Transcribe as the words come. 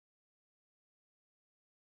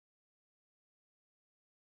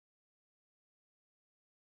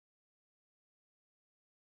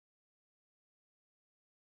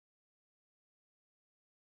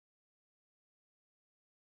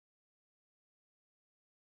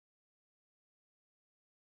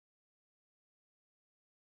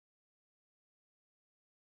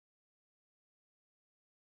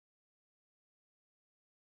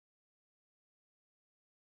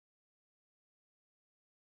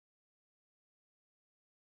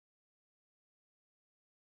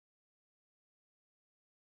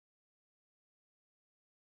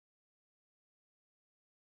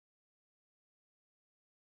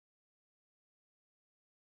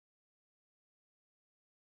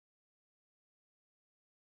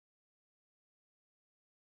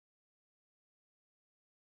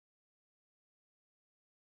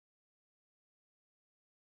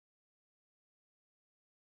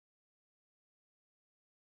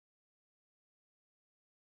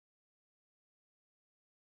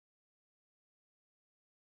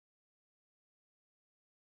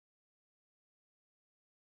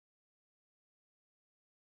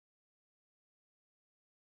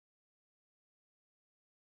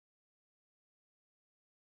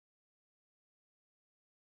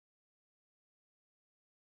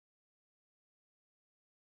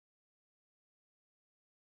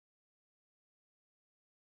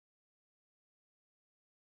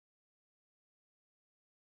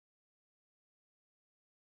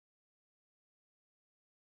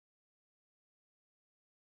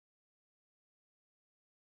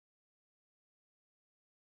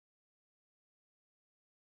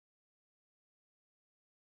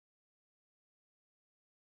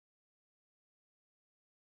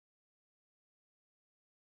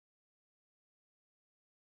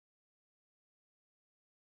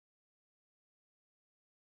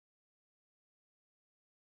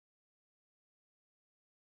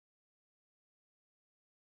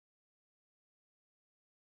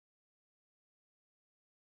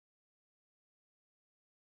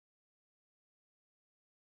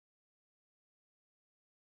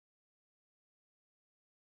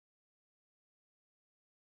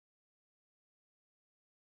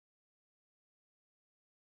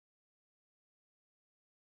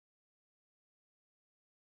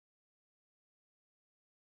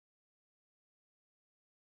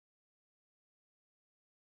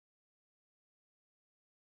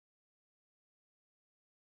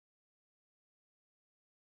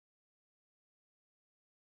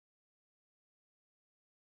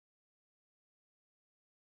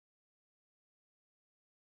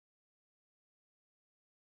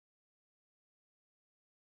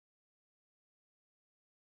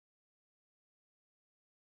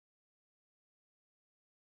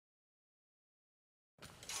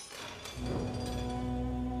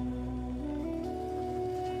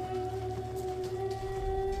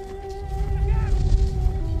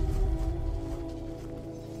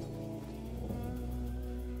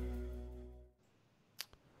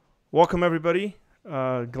welcome everybody.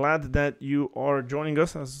 Glad that you are joining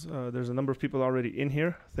us as there's a number of people already in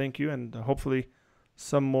here. Thank you, and hopefully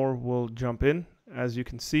some more will jump in. As you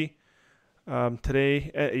can see,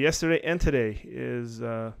 yesterday and today is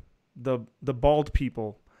the bald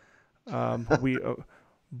people. We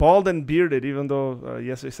bald and bearded, even though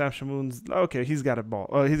yesterday Sam Shamoun's okay, he's got a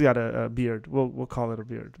bald, he's got a beard. We'll call it a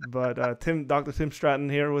beard. But Dr. Tim Stratton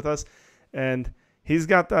here with us, and he's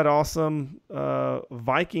got that awesome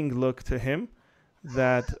Viking look to him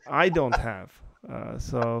that I don't have.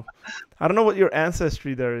 So I don't know what your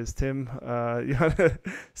ancestry there is, Tim. You want to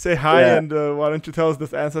say hi, and why don't you tell us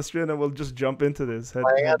this ancestry, and then we'll just jump into this.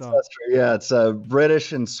 My ancestry, it's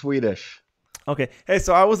British and Swedish. Okay. Hey,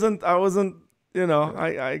 so I wasn't. I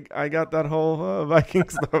got that whole Viking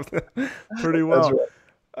stuff pretty well.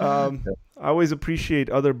 That's right. I always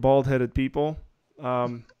appreciate other bald-headed people.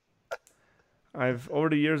 Over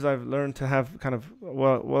the years I've learned to have kind of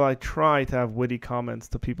I try to have witty comments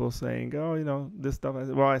to people saying, this stuff.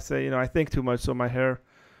 I say, I think too much, so my hair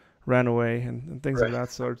ran away and things of that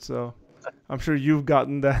sort. So I'm sure you've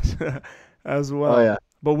gotten that as well. Oh, yeah.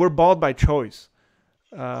 But we're bald by choice.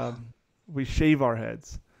 We shave our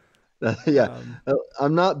heads. Yeah,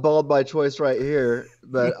 I'm not bald by choice right here,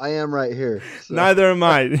 but I am right here. So. Neither am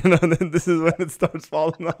I. This is when it starts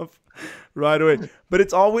falling off right away. But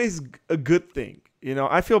it's always a good thing.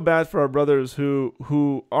 I feel bad for our brothers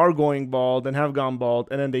who are going bald and have gone bald,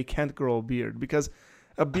 and then they can't grow a beard, because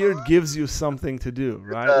a beard gives you something to do,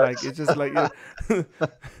 right? Like it's just like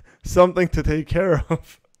something to take care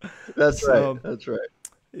of. That's right. That's right.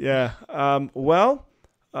 Yeah.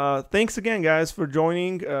 Thanks again, guys, for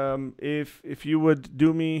joining. If you would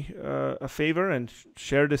do me a favor and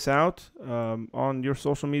share this out on your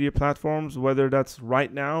social media platforms, whether that's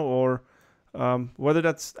right now or whether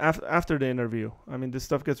that's after the interview. I mean, this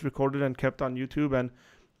stuff gets recorded and kept on YouTube, and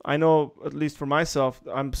I know, at least for myself,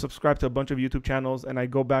 I'm subscribed to a bunch of YouTube channels, and I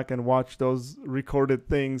go back and watch those recorded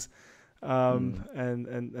things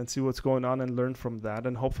and see what's going on and learn from that,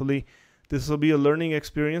 and hopefully this will be a learning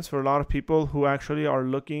experience for a lot of people who actually are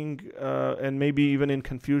looking and maybe even in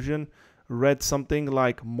confusion, read something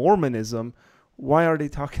like Mormonism. Why are they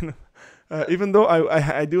talking? Even though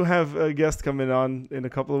I do have a guest coming on in a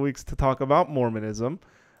couple of weeks to talk about Mormonism.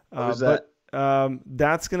 Who's that? But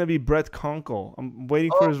that's going to be Brett Conkle. I'm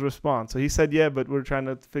waiting for his response. So he said, yeah, but we're trying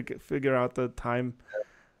to figure out the time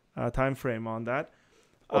frame on that.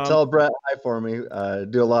 Well, tell Brett hi for me.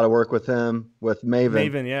 Do a lot of work with him, with Maven.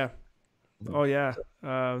 Maven, yeah. Oh yeah,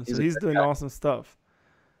 so he's doing awesome stuff.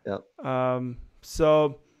 Yeah.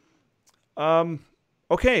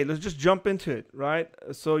 Okay, let's just jump into it, right?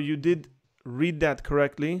 So you did read that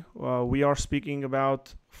correctly. We are speaking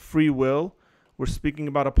about free will. We're speaking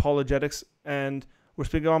about apologetics, and we're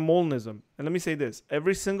speaking about Molinism. And let me say this: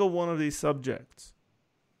 every single one of these subjects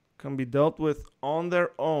can be dealt with on their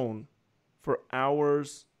own for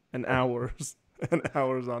hours and hours and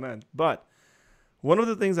hours on end. But one of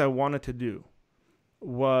the things I wanted to do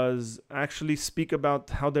was actually speak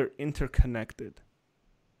about how they're interconnected,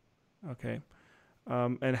 okay?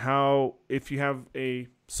 And how, if you have a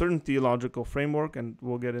certain theological framework, and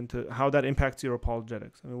we'll get into how that impacts your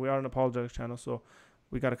apologetics. I mean, we are an apologetics channel, so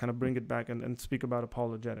we got to kind of bring it back and speak about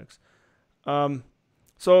apologetics.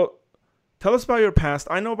 So tell us about your past.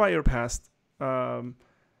 I know about your past.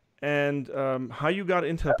 And how you got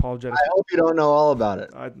into apologetics. I hope you don't know all about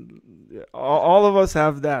it. All of us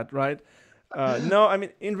have that, right? No, I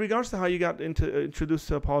mean, in regards to how you got introduced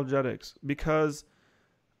to apologetics, because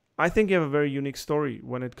I think you have a very unique story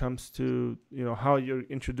when it comes to how you're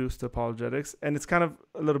introduced to apologetics, and it's kind of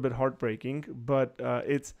a little bit heartbreaking, but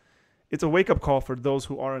it's a wake-up call for those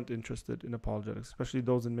who aren't interested in apologetics, especially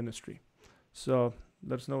those in ministry. So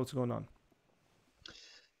let us know what's going on.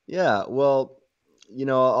 Yeah, well,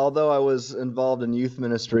 although I was involved in youth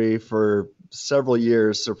ministry for several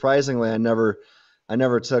years, surprisingly, I never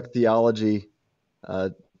took theology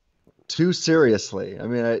too seriously. I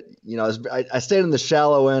mean, I stayed in the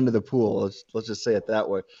shallow end of the pool. Let's just say it that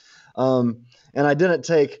way. And I didn't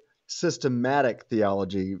take systematic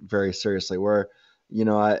theology very seriously, where,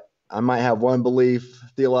 I might have one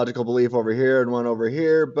theological belief over here and one over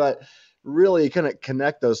here, but really you couldn't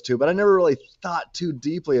connect those two. But I never really thought too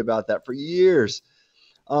deeply about that for years.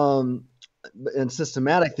 And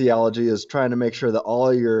systematic theology is trying to make sure that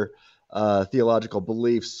all your theological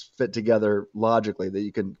beliefs fit together logically, that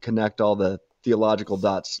you can connect all the theological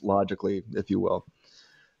dots logically, if you will.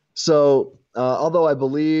 So although I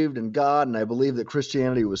believed in God and I believed that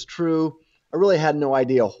Christianity was true, I really had no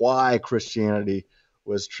idea why Christianity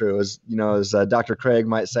was true. As Dr. Craig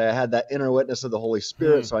might say, I had that inner witness of the Holy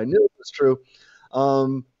Spirit, so I knew it was true.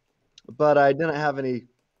 but I didn't have any.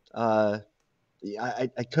 Uh,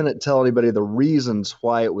 I couldn't tell anybody the reasons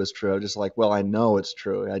why it was true. Just like, well, I know it's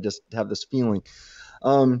true. I just have this feeling.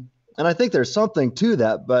 And I think there's something to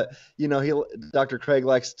that, but Dr. Craig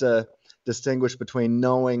likes to distinguish between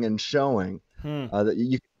knowing and showing. Hmm. That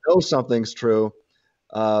you can know something's true,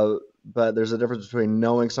 but there's a difference between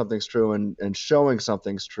knowing something's true and showing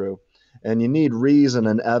something's true. And you need reason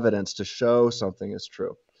and evidence to show something is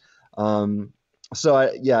true. Um, so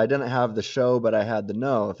I didn't have the show, but I had the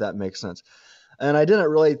know, if that makes sense. And I didn't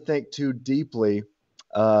really think too deeply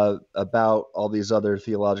about all these other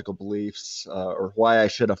theological beliefs or why I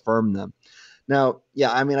should affirm them. Now,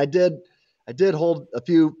 yeah, I mean, I did hold a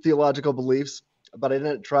few theological beliefs, but I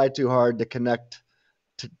didn't try too hard to connect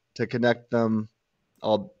them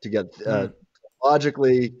all together, Hmm.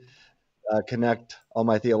 logically connect all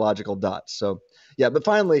my theological dots. So, yeah, but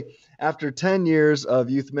finally, after 10 years of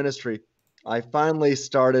youth ministry, I finally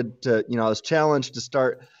started to, I was challenged to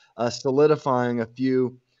start solidifying a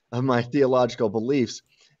few of my theological beliefs.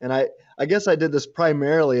 And I guess I did this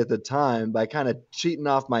primarily at the time by kind of cheating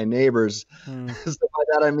off my neighbors. Hmm. So by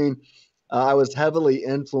that, I mean, I was heavily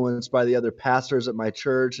influenced by the other pastors at my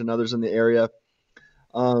church and others in the area.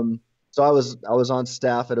 Um, so I was on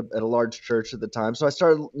staff at a large church at the time. So I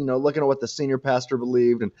started, looking at what the senior pastor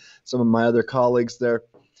believed and some of my other colleagues there.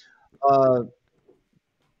 Uh,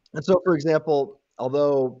 and so, for example,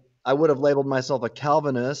 although I would have labeled myself a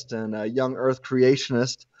Calvinist and a young Earth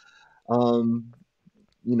creationist, um,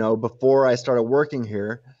 before I started working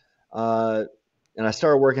here, uh, and I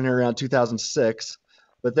started working here around 2006.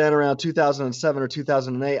 But then around 2007 or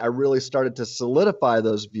 2008, I really started to solidify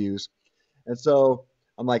those views. And so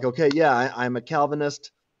I'm like, okay, yeah, I'm a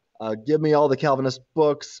Calvinist. Give me all the Calvinist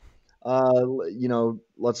books.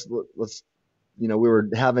 Let's we were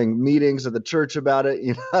having meetings at the church about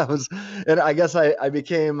it. And I guess I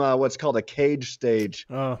became what's called a cage stage.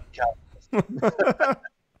 Oh.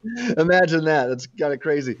 Imagine that. That's kind of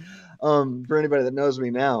crazy for anybody that knows me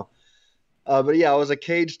now. But yeah, I was a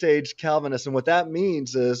cage stage Calvinist, and what that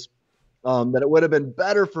means is that it would have been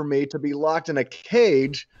better for me to be locked in a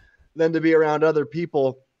cage than to be around other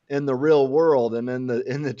people in the real world and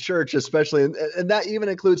in the church, especially, and that even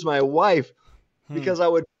includes my wife, Hmm. because I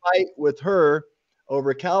would fight with her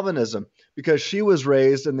over Calvinism because she was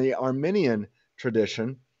raised in the Arminian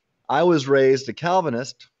tradition. I was raised a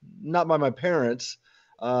Calvinist, not by my parents,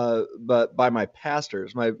 but by my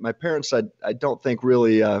pastors. My parents, I don't think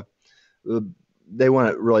really they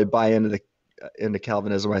wouldn't really buy into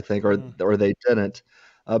Calvinism, I think, or Hmm. or they didn't.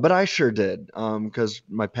 But I sure did, because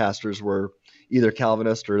my pastors were either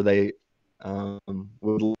Calvinist or they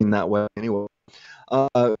would lean that way anyway.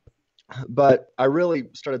 Uh, but I really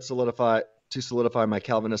started solidify my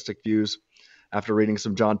Calvinistic views after reading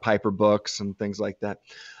some John Piper books and things like that.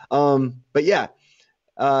 But yeah,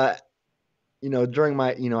 uh, during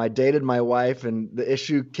my, I dated my wife, and the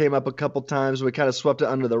issue came up a couple times. We kind of swept it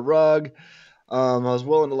under the rug. I was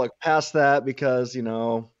willing to look past that because,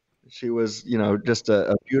 she was, just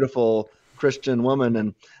a beautiful Christian woman.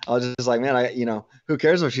 And I was just like, man, who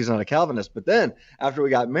cares if she's not a Calvinist? But then after we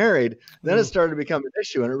got married, then it Hmm. started to become an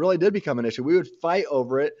issue. And it really did become an issue. We would fight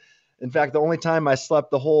over it. In fact, the only time I slept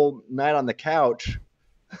the whole night on the couch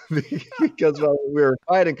because we were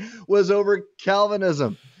fighting was over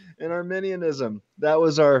Calvinism and Arminianism. That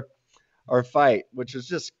was our fight, which is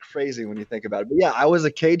just crazy when you think about it. But yeah, I was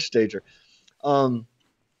a cage stager. Um,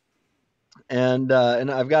 and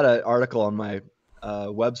I've got an article on my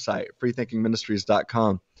website,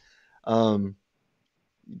 freethinkingministries.com. Um,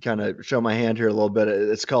 kind of show my hand here a little bit.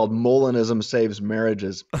 It's called Molinism Saves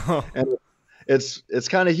Marriages, Oh. and it's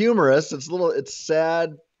kind of humorous. It's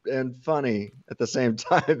sad and funny at the same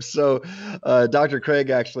time. So, Dr. Craig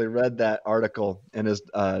actually read that article in his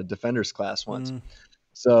defenders class once. Hmm.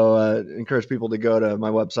 So, encourage people to go to my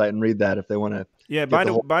website and read that if they want to Yeah. get By the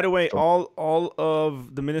the whole by the way, story. all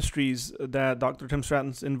of the ministries that Dr. Tim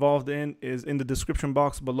Stratton's involved in is in the description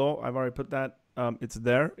box below. I've already put that. It's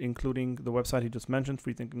there, including the website he just mentioned,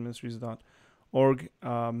 freethinkingministries.org.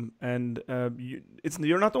 And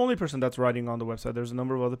you're not the only person that's writing on the website. There's a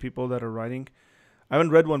number of other people that are writing. I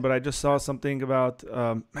haven't read one, but I just saw something about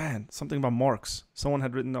something about Marx. Someone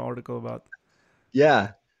had written an article about.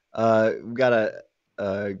 Yeah, we've got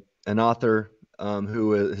an author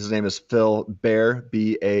his name is Phil Bair,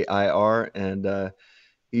 Bair, and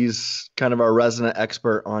he's kind of our resident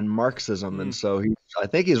expert on Marxism, Hmm. and so I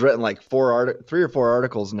think he's written like 3 or 4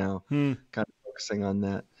 articles now, Hmm. kind of focusing on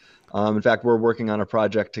that. In fact, we're working on a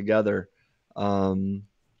project together um,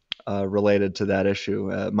 related to that issue.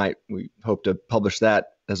 We hope to publish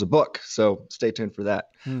that as a book, so stay tuned for that.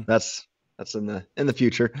 Hmm. That's that's in the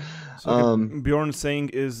future. So okay, Bjorn saying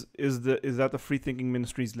is that the Free Thinking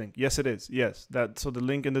Ministries link? Yes, it is. Yes, so the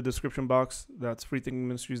link in the description box, that's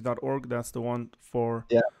freethinkingministries.org. That's the one for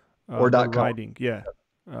Yeah, or the .com. writing. Yeah,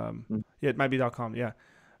 yeah, it might be .com. Yeah.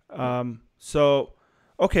 So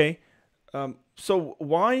okay, so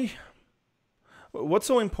what's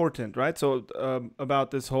so important, right? So about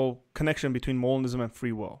this whole connection between Molinism and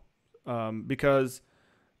free will, because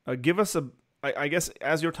give us I guess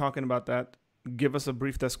as you're talking about that, give us a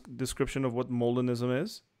brief description of what Molinism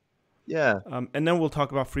is. Yeah. And then we'll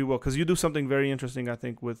talk about free will, because you do something very interesting, I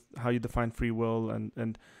think, with how you define free will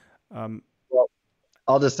and well,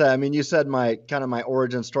 I'll just say, I mean, you said my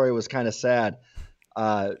origin story was kind of sad.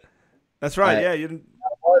 That's right. Yeah, you didn't.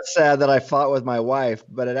 It was sad that I fought with my wife,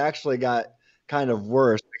 but it actually got kind of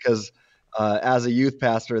worse because as a youth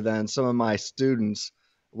pastor, then some of my students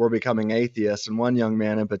were becoming atheists, and one young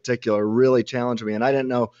man in particular really challenged me. And I didn't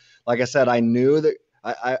know, like I said, I knew that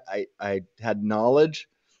I had knowledge,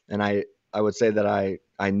 and I would say that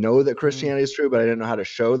I know that Christianity is true, but I didn't know how to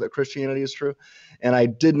show that Christianity is true. And I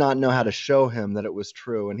did not know how to show him that it was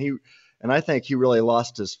true. And I think he really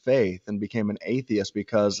lost his faith and became an atheist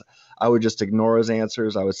because I would just ignore his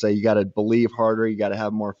answers. I would say, you got to believe harder. You got to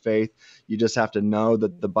have more faith. You just have to know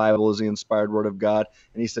that the Bible is the inspired word of God.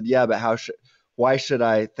 And he said, yeah, but why should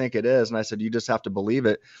I think it is? And I said, you just have to believe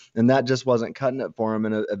it. And that just wasn't cutting it for him.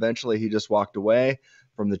 And eventually he just walked away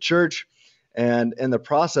from the church. And in the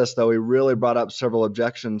process, though, he really brought up several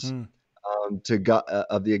objections to God,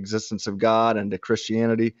 of the existence of God and to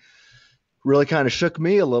Christianity. Really kind of shook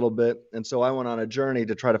me a little bit. And so I went on a journey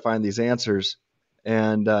to try to find these answers.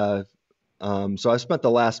 And so I spent the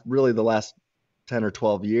last 10 or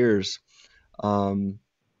 12 years trying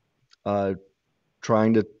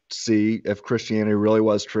to see if Christianity really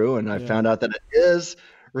was true. And I found out that it is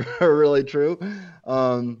really true.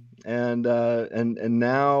 And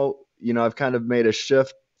now, I've kind of made a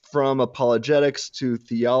shift from apologetics to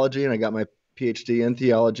theology, and I got my PhD in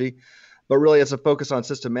theology. But really, it's a focus on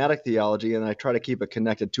systematic theology, and I try to keep it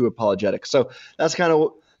connected to apologetics. So that's kind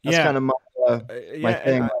of my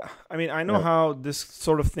thing. I mean, I know how this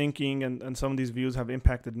sort of thinking and some of these views have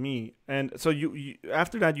impacted me. And so you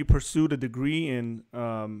after that, you pursued a degree in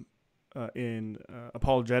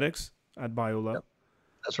apologetics at Biola. Yep.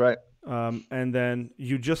 That's right. And then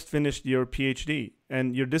you just finished your PhD,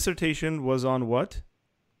 and your dissertation was on what?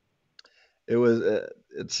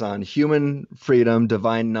 It's on human freedom,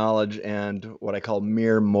 divine knowledge, and what I call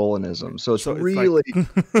mere Molinism. So it's really,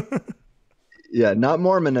 like... not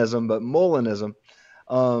Mormonism, but Molinism.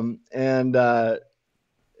 So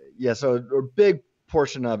a big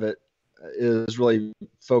portion of it is really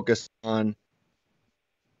focused on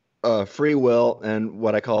free will and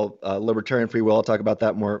what I call libertarian free will. I'll talk about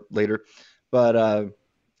that more later. But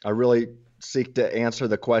I really seek to answer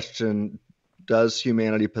the question, does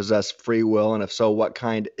humanity possess free will? And if so, what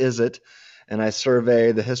kind is it? And I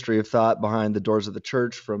survey the history of thought behind the doors of the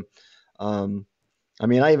church from, I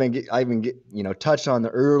even get touched on the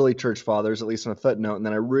early church fathers, at least in a footnote. And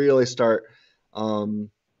then I really start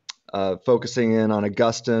focusing in on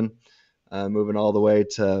Augustine, moving all the way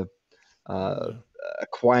to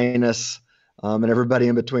Aquinas, and everybody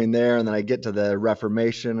in between there. And then I get to the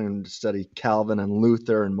Reformation and study Calvin and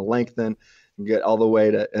Luther and Melanchthon, and get all the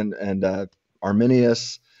way to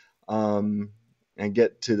Arminius, and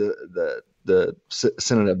get to the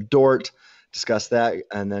Synod of Dort, discuss that,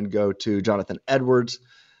 and then go to Jonathan Edwards.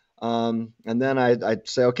 And then I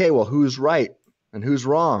say, okay, well, who's right and who's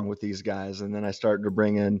wrong with these guys? And then I start to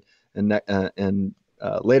bring in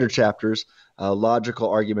later chapters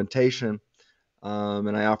logical argumentation,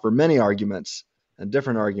 and I offer many arguments and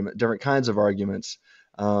different kinds of arguments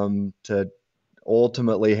to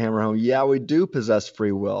ultimately hammer home, yeah, we do possess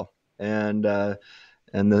free will, and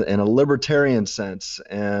in a libertarian sense.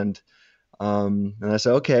 And I say,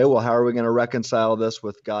 okay, well, how are we going to reconcile this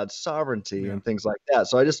with God's sovereignty and things like that?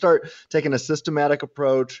 So I just start taking a systematic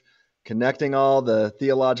approach, connecting all the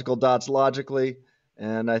theological dots logically.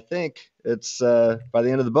 And I think it's by the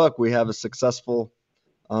end of the book, we have a successful,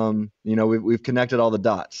 we've connected all the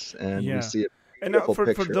dots, and we see it. And now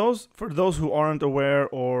for those who aren't aware,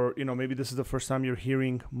 or maybe this is the first time you're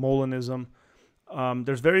hearing Molinism,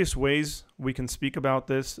 there's various ways we can speak about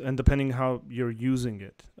this, and depending how you're using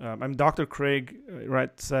it. Dr. Craig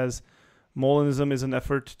says Molinism is an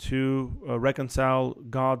effort to reconcile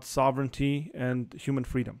God's sovereignty and human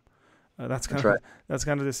freedom. That's kind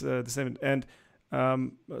of this the same. And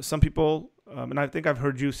some people, and I think I've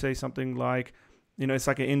heard you say something like, it's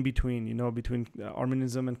like an in-between, between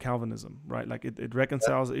Arminianism and Calvinism, right? Like it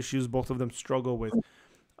reconciles issues both of them struggle with.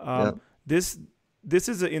 This this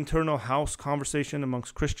is an internal house conversation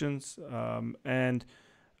amongst Christians. And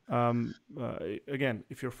again,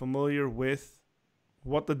 if you're familiar with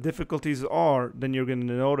what the difficulties are, then you're going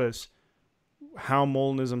to notice how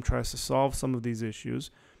Molinism tries to solve some of these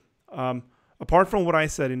issues. Apart from what I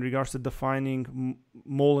said in regards to defining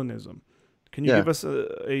Molinism, can you give us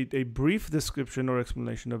a brief description or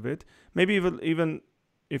explanation of it? Maybe even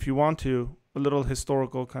if you want to, a little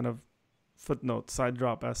historical kind of footnote, side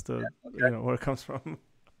drop as to where it comes from.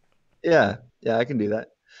 Yeah, I can do that.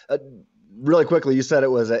 Really quickly, you said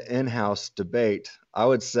it was an in-house debate. I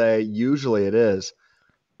would say usually it is,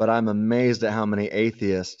 but I'm amazed at how many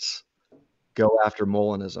atheists go after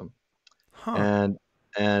Molinism.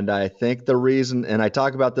 And I think the reason, and I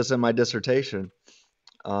talk about this in my dissertation,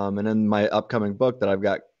 and in my upcoming book that I've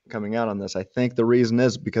got coming out on this, I think the reason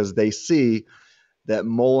is because they see that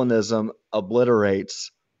Molinism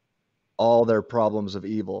obliterates all their problems of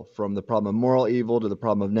evil, from the problem of moral evil to the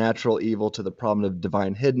problem of natural evil to the problem of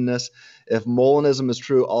divine hiddenness. If Molinism is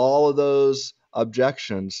true, all of those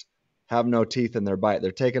objections have no teeth in their bite.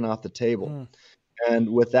 They're taken off the table. And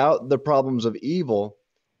without the problems of evil,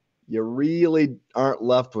 you really aren't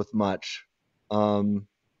left with much. I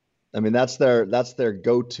mean, that's their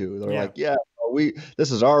go-to. They're like,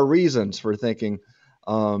 this is our reasons for thinking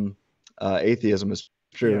atheism is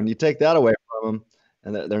true. And you take that away from them,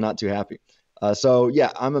 and they're not too happy.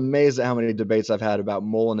 I'm amazed at how many debates I've had about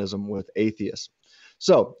Molinism with atheists.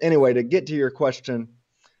 So anyway, to get to your question,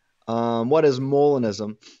 what is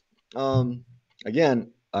Molinism?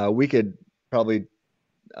 Again, we could probably,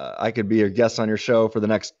 I could be your guest on your show for the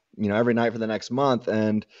next, every night for the next month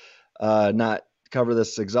and not cover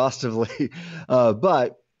this exhaustively,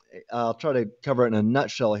 but I'll try to cover it in a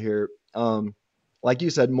nutshell here. Like you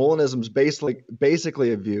said, Molinism is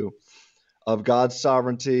basically a view of God's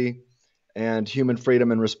sovereignty and human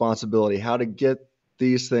freedom and responsibility, how to get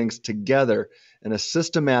these things together in a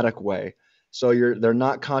systematic way so they're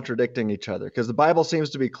not contradicting each other. Because the Bible seems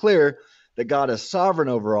to be clear that God is sovereign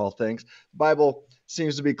over all things. The Bible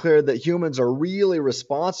seems to be clear that humans are really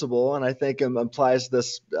responsible, and I think it implies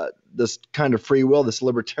this kind of free will, this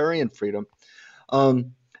libertarian freedom.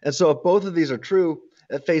 And so if both of these are true,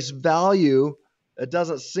 at face value, it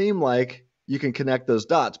doesn't seem like you can connect those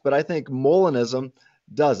dots, but I think Molinism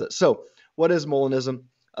does it. So what is Molinism?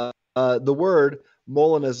 The word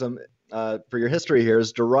Molinism, for your history here,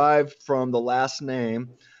 is derived from the last name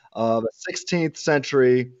of a 16th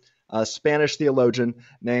century Spanish theologian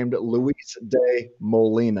named Luis de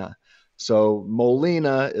Molina. So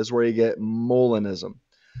Molina is where you get Molinism.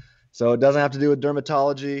 So it doesn't have to do with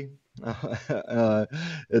dermatology.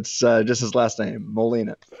 It's just his last name,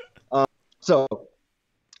 Molina. So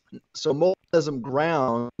Molinism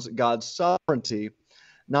grounds God's sovereignty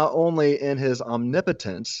not only in his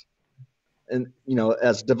omnipotence, and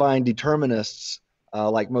as divine determinists,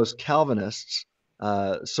 like most Calvinists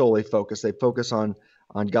solely focus. They focus on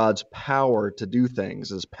God's power to do things,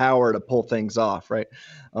 his power to pull things off, right?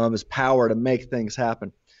 His power to make things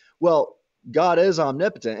happen. Well, God is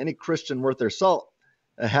omnipotent. Any Christian worth their salt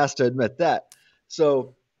has to admit that.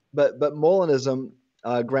 So, but Molinism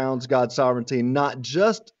grounds God's sovereignty not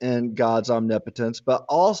just in God's omnipotence, but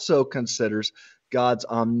also considers God's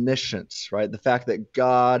omniscience, right? The fact that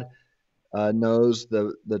God knows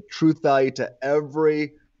the truth value to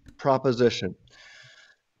every proposition.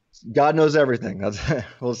 God knows everything.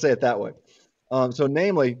 We'll say it that way. So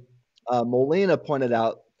namely, Molina pointed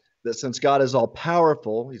out that since God is all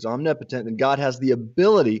powerful, he's omnipotent, and God has the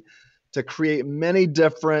ability to create many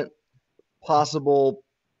different possible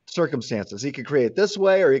circumstances. He could create it this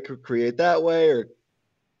way, or he could create that way, or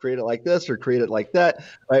create it like this, or create it like that,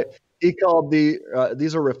 right? He called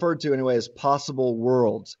these are referred to anyway as possible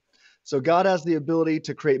worlds. So God has the ability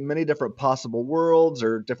to create many different possible worlds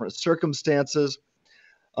or different circumstances.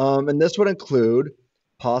 And this would include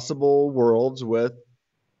possible worlds with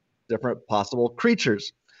different possible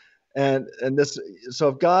creatures. So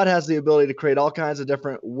if God has the ability to create all kinds of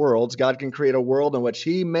different worlds, God can create a world in which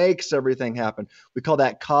he makes everything happen. We call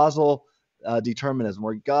that causal determinism,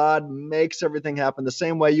 where God makes everything happen the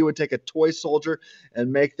same way you would take a toy soldier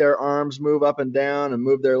and make their arms move up and down and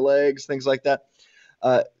move their legs, things like that.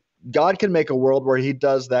 God can make a world where he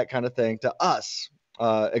does that kind of thing to us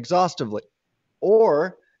exhaustively.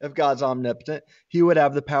 Or if God's omnipotent, he would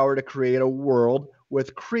have the power to create a world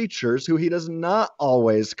with creatures who he does not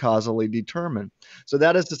always causally determine. So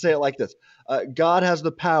that is to say it like this. God has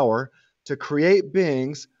the power to create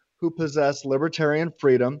beings who possess libertarian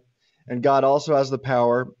freedom, and God also has the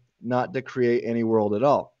power not to create any world at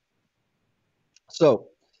all. So,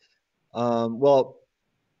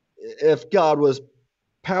 if God was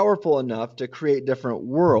powerful enough to create different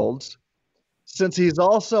worlds, since he's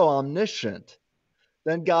also omniscient,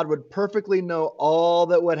 then God would perfectly know all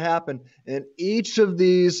that would happen in each of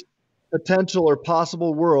these potential or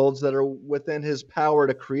possible worlds that are within his power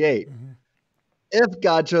to create, if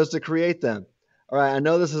God chose to create them. All right, I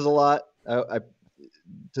know this is a lot.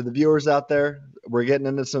 To the viewers out there, we're getting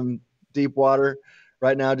into some deep water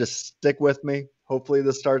right now. Just stick with me. Hopefully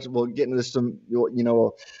this starts, we'll get into some,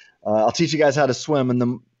 I'll teach you guys how to swim in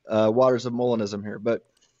the waters of Molinism here. But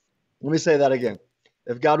let me say that again.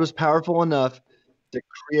 If God was powerful enough to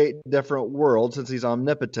create different worlds, since he's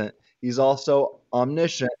omnipotent, he's also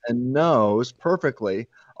omniscient and knows perfectly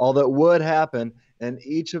all that would happen in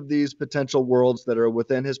each of these potential worlds that are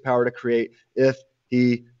within his power to create if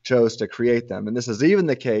he chose to create them. And this is even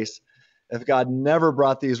the case if God never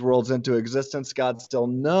brought these worlds into existence. God still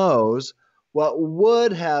knows what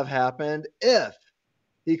would have happened if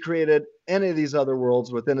he created any of these other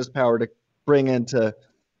worlds within his power to bring into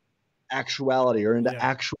actuality or into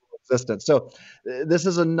actual existence. So this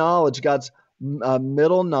is a knowledge, God's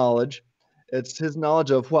middle knowledge. It's his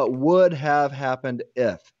knowledge of what would have happened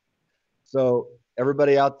if. So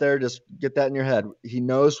everybody out there, just get that in your head. He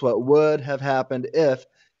knows what would have happened if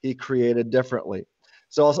he created differently.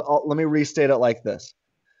 So let me restate it like this.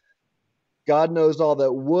 God knows all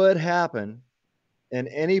that would happen in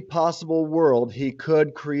any possible world he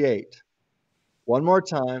could create. One more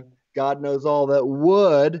time. God knows all that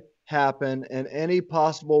would happen in any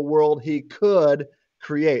possible world he could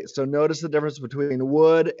create. So notice the difference between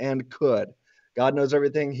would and could. God knows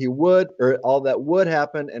everything he would, or all that would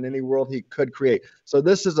happen in any world he could create. So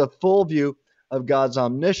this is a full view of God's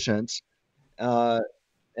omniscience,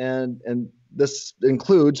 and this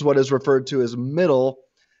includes what is referred to as middle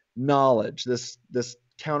knowledge. This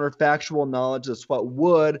counterfactual knowledge is what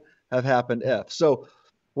would have happened if. So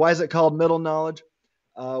why is it called middle knowledge?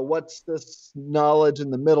 What's this knowledge in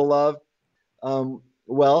the middle of?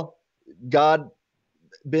 Well, God,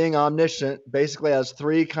 being omniscient, basically has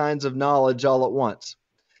three kinds of knowledge all at once.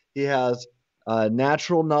 He has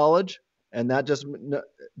natural knowledge, and that just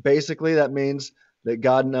basically that means that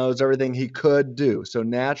God knows everything he could do. So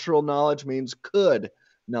natural knowledge means could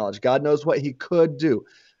knowledge. God knows what he could do.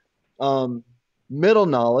 Middle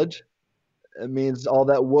knowledge, it means all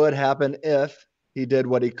that would happen if he did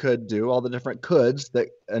what he could do, all the different coulds that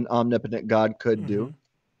an omnipotent God could do.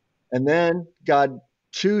 And then God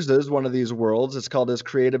chooses one of these worlds. It's called his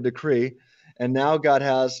creative decree. And now God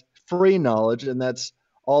has free knowledge, and that's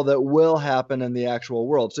all that will happen in the actual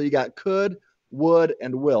world. So you got could, would,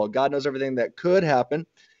 and will. God knows everything that could happen.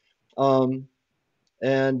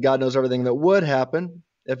 And God knows everything that would happen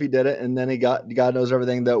if he did it. And then God knows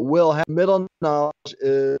everything that will happen. Middle knowledge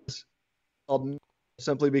is called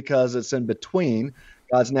simply because it's in between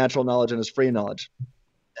God's natural knowledge and his free knowledge.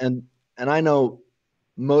 And I know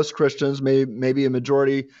most Christians, maybe a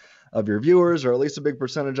majority of your viewers, or at least a big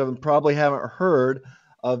percentage of them, probably haven't heard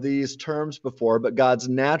of these terms before, but God's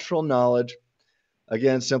natural knowledge,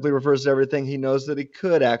 again, simply refers to everything he knows that he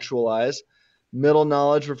could actualize. Middle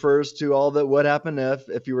knowledge refers to all that would happen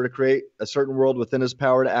if he were to create a certain world within his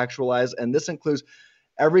power to actualize, and this includes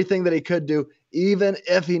everything that he could do, even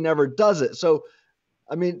if he never does it. So,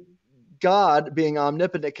 I mean, God, being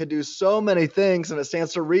omnipotent, can do so many things, and it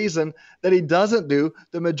stands to reason that he doesn't do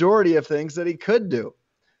the majority of things that he could do.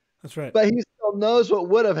 That's right. But he still knows what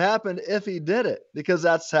would have happened if he did it, because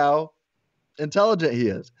that's how intelligent he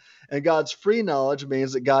is. And God's free knowledge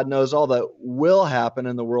means that God knows all that will happen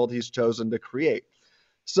in the world he's chosen to create.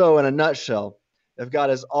 So in a nutshell, if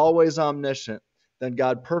God is always omniscient, then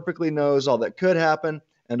God perfectly knows all that could happen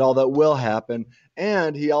and all that will happen.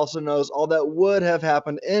 And he also knows all that would have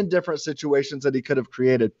happened in different situations that he could have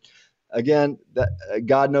created. Again,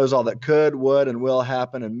 God knows all that could, would, and will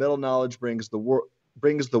happen, and middle knowledge brings the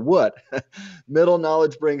wood. Middle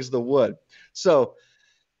knowledge brings the wood. So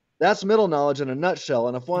that's middle knowledge in a nutshell.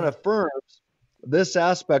 And if one affirms this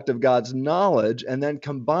aspect of God's knowledge and then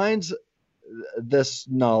combines this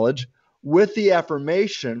knowledge with the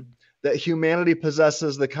affirmation that humanity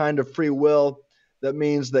possesses the kind of free will that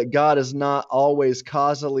means that God is not always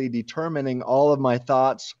causally determining all of my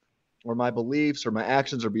thoughts or my beliefs or my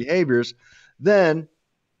actions or behaviors, then,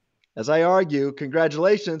 as I argue,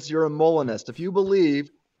 congratulations, you're a Molinist. If you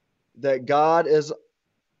believe that God is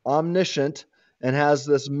omniscient and has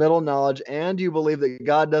this middle knowledge, and you believe that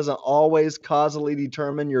God doesn't always causally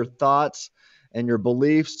determine your thoughts and your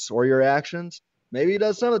beliefs or your actions, maybe he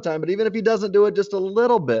does some of the time, but even if he doesn't do it just a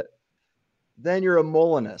little bit, then you're a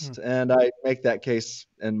Molinist. And I make that case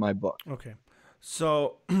in my book. Okay.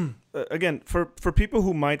 So, again, for people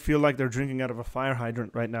who might feel like they're drinking out of a fire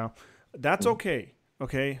hydrant right now, that's okay.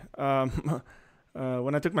 Okay.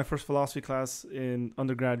 When I took my first philosophy class in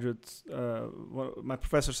undergraduate, my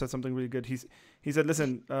professor said something really good. He said,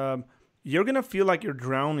 "Listen, you're gonna feel like you're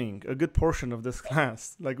drowning a good portion of this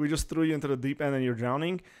class. Like we just threw you into the deep end and you're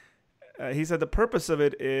drowning." He said the purpose of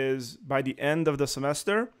it is by the end of the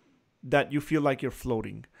semester that you feel like you're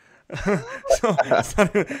floating. So it's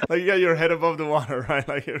not like you got your head above the water, right?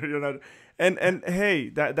 Like you're not. And hey,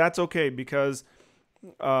 that's okay because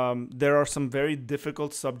there are some very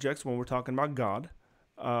difficult subjects when we're talking about God,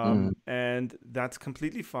 Mm. and that's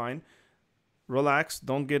completely fine. Relax,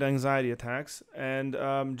 don't get anxiety attacks, and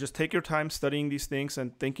just take your time studying these things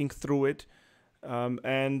and thinking through it. And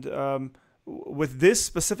with this,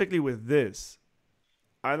 specifically with this,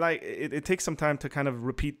 I like it. It takes some time to kind of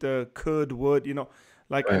repeat the could, would,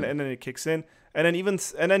 like, Right. and then it kicks in, and then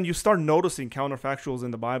and then you start noticing counterfactuals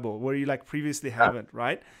in the Bible where you like previously Yeah. haven't,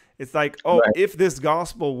 right? It's like, oh, Right. if this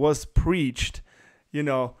gospel was preached, you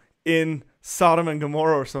know, in Sodom and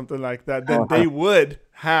Gomorrah or something like that, then Uh-huh. they would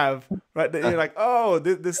have, right? You're like, oh,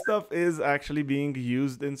 this stuff is actually being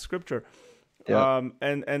used in Scripture, Yep.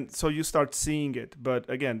 and so you start seeing it. But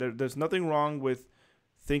again, there's nothing wrong with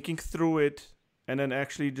thinking through it and then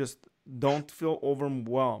actually just don't feel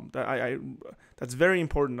overwhelmed. That's very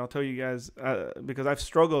important. I'll tell you guys because I've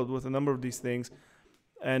struggled with a number of these things,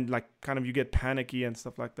 and like kind of you get panicky and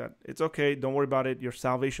stuff like that. It's okay. Don't worry about it. Your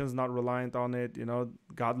salvation is not reliant on it.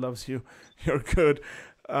 God loves you. You're good.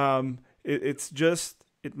 It's just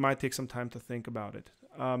it might take some time to think about it.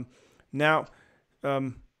 Now,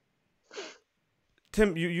 um,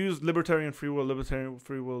 Tim, you use libertarian free will, libertarian.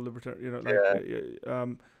 Yeah.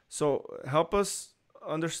 So help us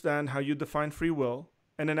understand how you define free will,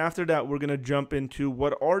 and then after that, we're gonna jump into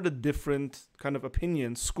what are the different kind of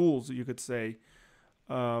opinions, schools, you could say,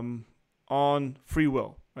 on free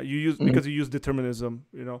will. Right? You use Mhm. because you use determinism,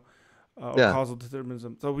 or Yeah. causal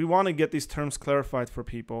determinism. So we want to get these terms clarified for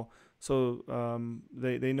people, so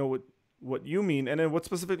they know what you mean, and then what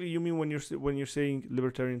specifically you mean when you're saying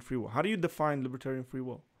libertarian free will. How do you define libertarian free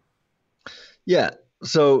will? Yeah.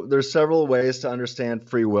 So there's several ways to understand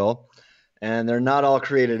free will, and they're not all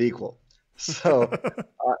created equal. So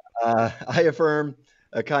I affirm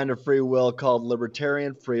a kind of free will called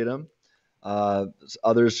libertarian freedom. Uh,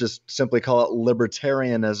 Others just simply call it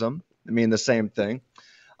libertarianism. I mean the same thing.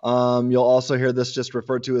 You'll also hear this just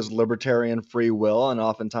referred to as libertarian free will, and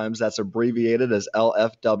oftentimes that's abbreviated as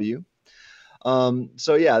LFW.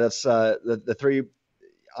 So yeah, that's the three.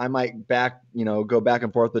 I might go back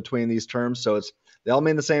and forth between these terms. So they all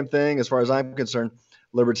mean the same thing as far as I'm concerned: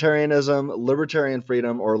 libertarianism, libertarian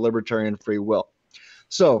freedom, or libertarian free will.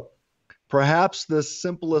 So perhaps the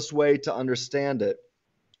simplest way to understand it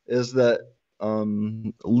is that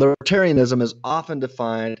libertarianism is often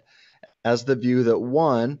defined as the view that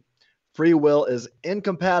one, free will is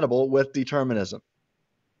incompatible with determinism,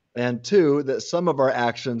 and two, that some of our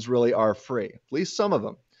actions really are free, at least some of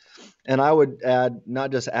them. And I would add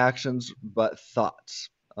not just actions, but thoughts.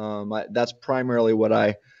 That's primarily what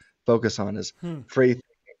I focus on is Hmm. free.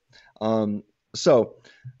 Um, so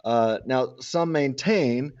now some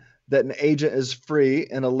maintain that an agent is free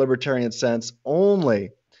in a libertarian sense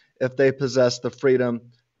only if they possess the freedom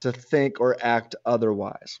to think or act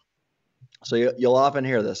otherwise. So you'll often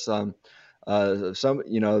hear this. Some, they're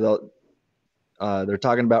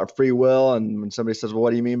talking about free will, and when somebody says, "Well, what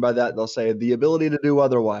do you mean by that?" They'll say the ability to do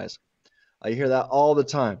otherwise. I hear that all the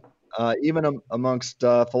time, even amongst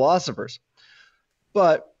philosophers.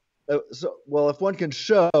 But well, if one can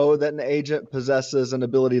show that an agent possesses an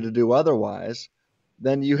ability to do otherwise,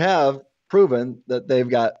 then you have proven that they've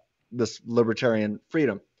got this libertarian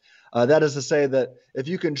freedom. That is to say that if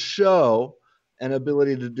you can show an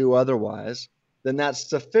ability to do otherwise, then that's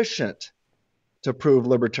sufficient to prove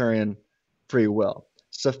libertarian free will.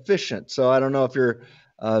 Sufficient. So I don't know if your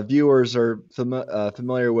viewers are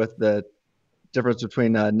familiar with the difference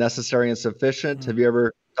between necessary and sufficient. Hmm. Have you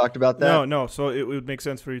ever talked about No, that? no. So it would make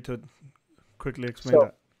sense for you to quickly explain So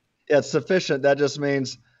that. yeah, it's sufficient. That just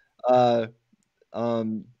means uh,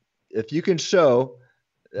 um, if you can show,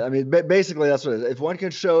 I mean, basically that's what it is. If one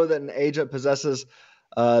can show that an agent possesses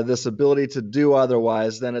this ability to do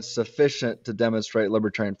otherwise, then it's sufficient to demonstrate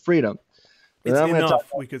libertarian freedom. But It's then I'm going to talk.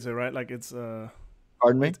 enough, we could say, right? Like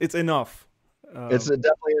Pardon me. it's enough. It's Uh,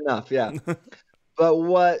 definitely enough. Yeah. But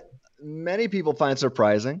what many people find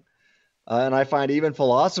surprising, and I find even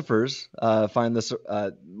philosophers find this,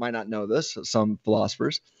 might not know this, some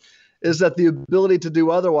philosophers, is that the ability to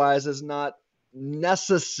do otherwise is not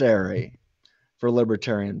necessary for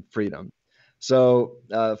libertarian freedom. So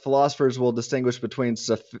philosophers will distinguish between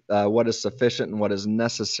what is sufficient and what is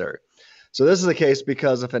necessary. So this is the case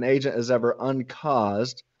because if an agent is ever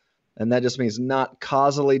uncaused, and that just means not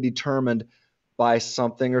causally determined by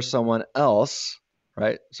something or someone else,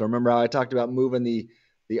 right? So remember how I talked about moving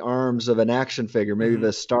the arms of an action figure, maybe Mm-hmm.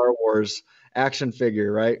 the Star Wars action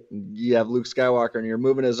figure, right? You have Luke Skywalker and you're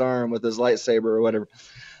moving his arm with his lightsaber or whatever.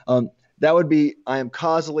 That would be, I am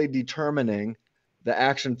causally determining the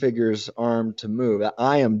action figure's arm to move.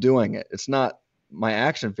 I am doing it. It's not my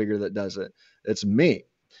action figure that does it. It's me.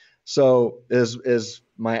 So is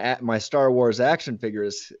my Star Wars action figure,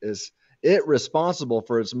 is it responsible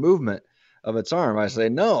for its movement of its arm? I say,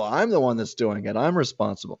 no, I'm the one that's doing it. I'm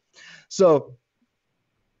responsible. So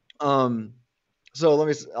I'll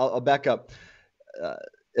back up.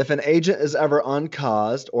 If an agent is ever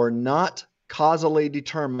uncaused or not causally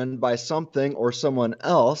determined by something or someone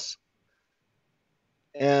else,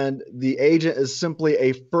 and the agent is simply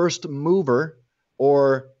a first mover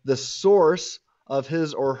or the source of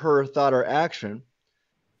his or her thought or action,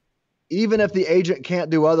 even if the agent can't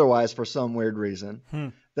do otherwise for some weird reason,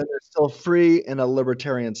 then they're still free in a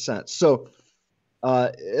libertarian sense. So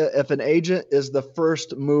if an agent is the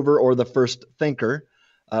first mover or the first thinker,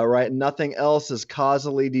 right, nothing else is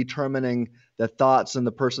causally determining the thoughts in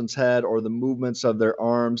the person's head or the movements of their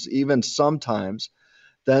arms, even sometimes,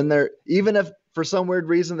 then they're, even if for some weird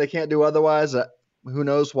reason they can't do otherwise, who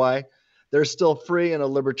knows why, they're still free in a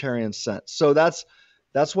libertarian sense. So that's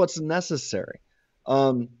what's necessary.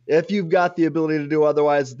 If you've got the ability to do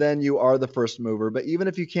otherwise, then you are the first mover. But even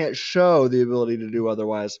if you can't show the ability to do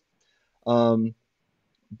otherwise,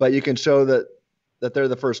 but you can show that they're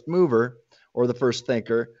the first mover or the first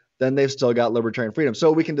thinker, then they've still got libertarian freedom.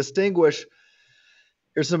 So we can distinguish.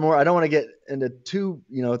 Here's some more. I don't want to get into too,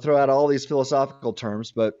 throw out all these philosophical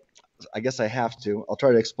terms, but I guess I have to. I'll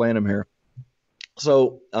try to explain them here.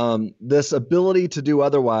 So this ability to do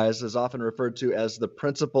otherwise is often referred to as the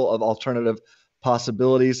principle of alternative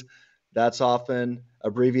possibilities. That's often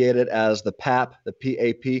abbreviated as the PAP, the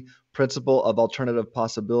PAP, principle of alternative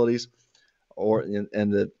possibilities, or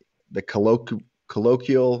and the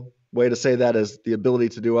colloquial way to say that is the ability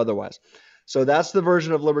to do otherwise. So that's the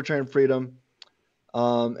version of libertarian freedom.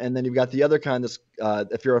 And then you've got the other kind that's,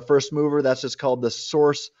 if you're a first mover, that's just called the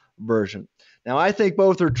source version. Now, I think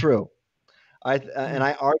both are true. And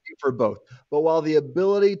I argue for both. But while the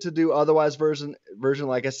ability to do otherwise version,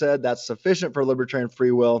 like I said, that's sufficient for libertarian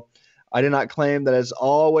free will, I do not claim that it's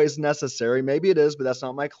always necessary. Maybe it is, but that's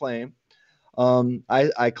not my claim.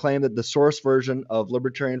 I claim that the source version of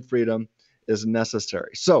libertarian freedom is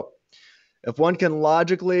necessary. So if one can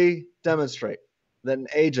logically demonstrate that an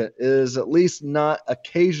agent is at least not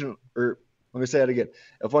occasional, or let me say it again.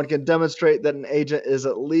 If one can demonstrate that an agent is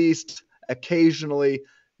at least occasionally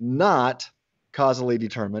not causally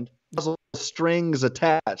determined, strings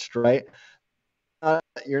attached, right?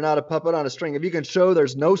 You're not a puppet on a string. If you can show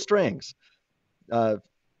there's no strings,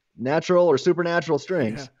 natural or supernatural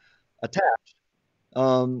strings attached,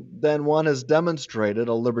 then one has demonstrated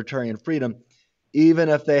a libertarian freedom, even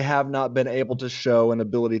if they have not been able to show an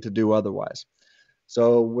ability to do otherwise.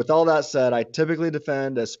 So with all that said, I typically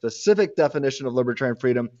defend a specific definition of libertarian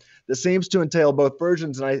freedom that seems to entail both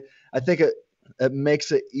versions, and I think it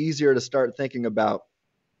makes it easier to start thinking about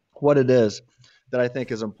what it is that I think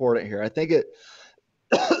is important here. I think it,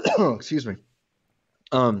 excuse me.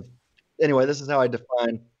 Anyway, this is how I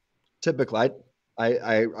define typically.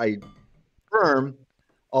 I confirm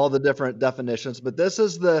all the different definitions, but this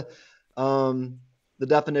is the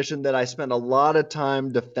definition that I spend a lot of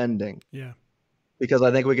time defending. Yeah. Because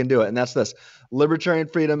I think we can do it. And that's this. Libertarian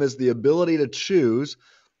freedom is the ability to choose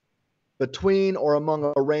between or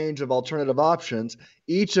among a range of alternative options,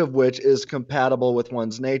 each of which is compatible with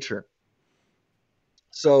one's nature.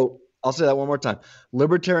 So I'll say that one more time.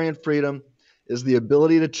 Libertarian freedom is the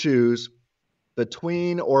ability to choose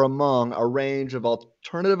between or among a range of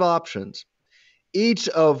alternative options, each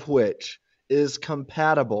of which is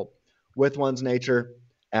compatible with one's nature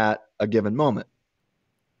at a given moment.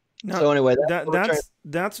 Now, so anyway,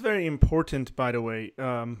 that's very important, by the way.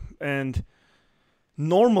 And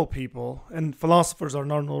normal people, and philosophers are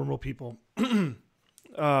not normal people.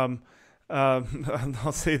 I'll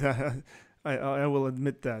say that. I will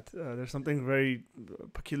admit that there's something very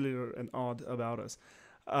peculiar and odd about us.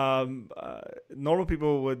 Normal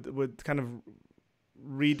people would kind of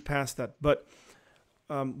read past that. But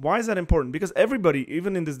why is that important? Because everybody,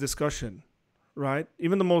 even in this discussion, right,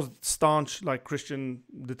 even the most staunch, like Christian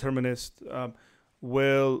determinist,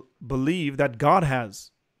 will believe that God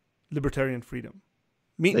has libertarian freedom,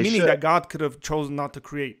 meaning that God could have chosen not to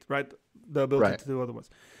create, right, the ability to do otherwise.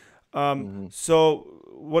 Hmm. So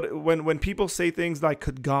when people say things like,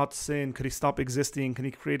 "Could God sin? Could He stop existing? Can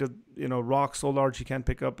He create a rock so large He can't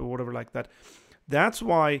pick up or whatever like that?" That's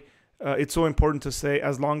why it's so important to say,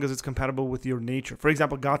 as long as it's compatible with your nature. For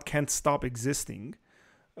example, God can't stop existing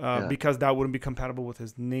Yeah. because that wouldn't be compatible with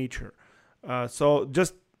His nature. So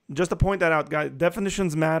just to point that out, guys,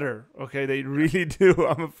 definitions matter. Okay, they really do.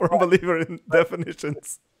 I'm a firm believer in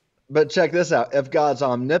definitions. But check this out. If God's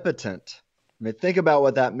omnipotent, I mean, think about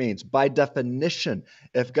what that means. By definition,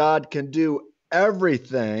 if God can do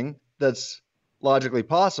everything that's logically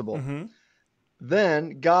possible, Mm-hmm.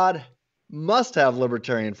 then God must have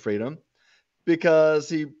libertarian freedom because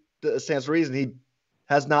he stands to reason he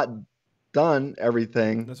has not done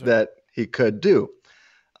everything That's right. that he could do.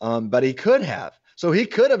 But he could have. So he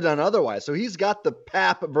could have done otherwise. So he's got the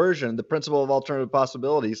PAP version, the principle of alternative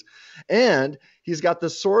possibilities, and he's got the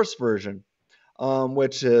source version,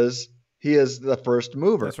 which is he is the first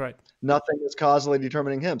mover. That's right. Nothing is causally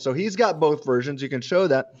determining him. So he's got both versions. You can show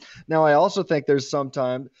that. Now, I also think there's some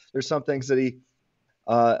things that he.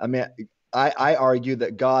 I mean, I argue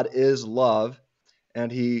that God is love,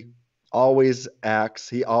 and he always acts.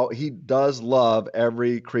 He does love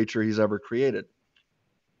every creature he's ever created,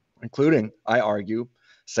 including, I argue,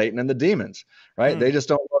 Satan and the demons, right? Hmm. They just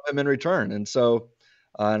don't love him in return. And so,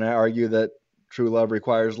 and I argue that true love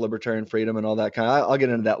requires libertarian freedom and all that kind of, I'll get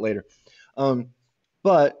into that later. Um,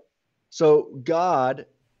 but so God,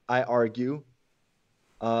 I argue,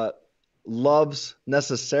 uh, loves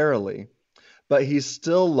necessarily, but he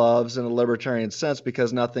still loves in a libertarian sense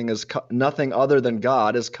because nothing other than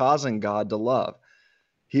God is causing God to love.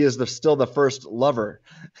 He is still the first lover,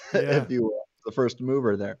 Yeah. if you will, the first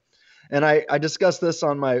mover there. And I discussed this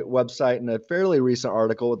on my website in a fairly recent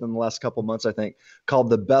article within the last couple of months, I think, called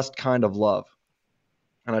 "The Best Kind of Love."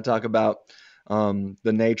 And I talk about the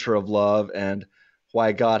nature of love and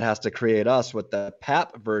why God has to create us with the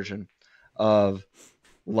PAP version of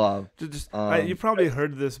love. You probably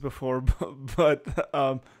heard this before, but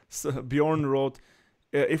so Bjorn wrote,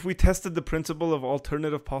 "If we tested the principle of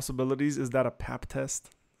alternative possibilities, is that a PAP test?"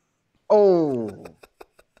 Oh,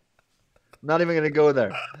 not even going to go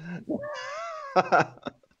there.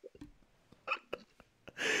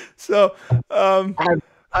 So, um,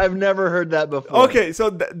 I've never heard that before. okay, so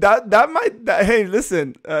hey,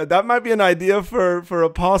 listen, that might be an idea for a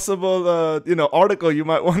possible article you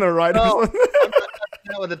might want to write. No, Or something. I'm not touching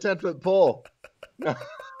that with a 10-foot pole.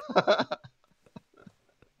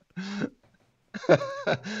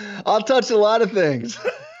 I'll touch a lot of things.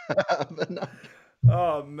 But not-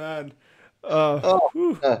 Oh man. oh,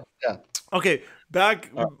 Whew. yeah. Okay,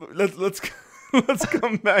 back. All Let's let's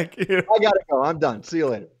come back here. I gotta go. I'm done. See you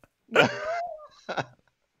later.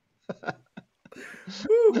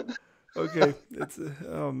 Whew. Okay, it's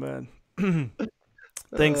oh man.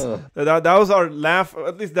 Thanks. Uh, That was our laugh.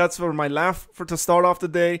 At least that's for my laugh for to start off the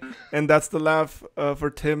day, and that's the laugh for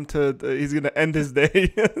Tim to. He's gonna end his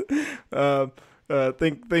day.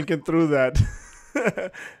 Thinking through that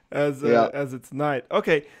as it's night.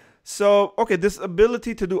 Okay, so this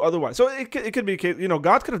ability to do otherwise. So it could be a case,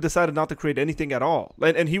 God could have decided not to create anything at all,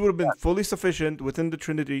 and He would have been fully sufficient within the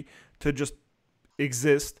Trinity to just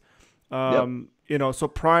exist. So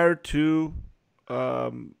prior to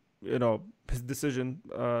his decision,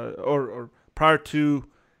 or prior to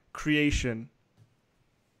creation,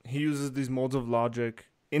 he uses these modes of logic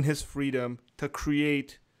in his freedom to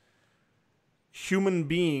create human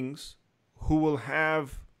beings who will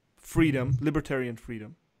have freedom, libertarian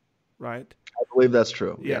freedom, right? I believe that's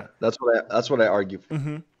true. Yeah. That's what I argue for.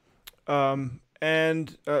 Mm-hmm.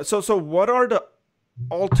 So what are the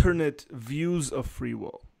alternate views of free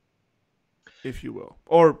will, if you will,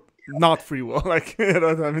 or not free will? Like,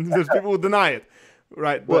 I mean, there's people who deny it,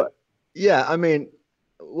 right? Well, yeah, I mean,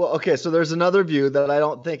 okay, so there's another view that I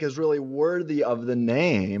don't think is really worthy of the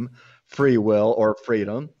name free will or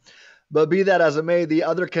freedom. But be that as it may, the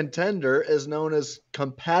other contender is known as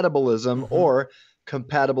compatibilism or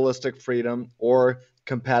compatibilistic freedom or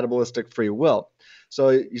compatibilistic free will. So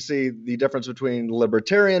you see the difference between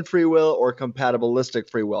libertarian free will or compatibilistic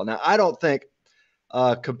free will. Now, I don't think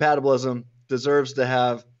compatibilism deserves to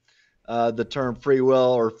have the term free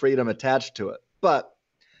will or freedom attached to it. But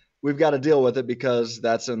we've got to deal with it because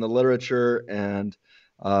that's in the literature and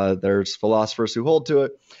there's philosophers who hold to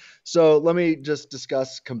it. So let me just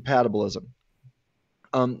discuss compatibilism.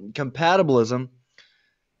 Compatibilism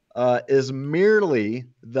is merely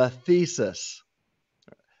the thesis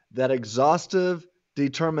that exhaustive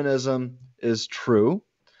determinism is true.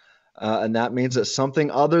 And that means that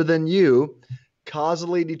something other than you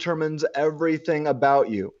causally determines everything about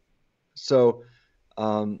you. So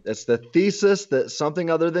It's the thesis that something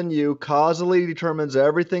other than you causally determines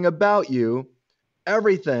everything about you,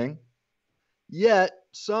 everything, yet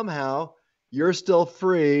somehow you're still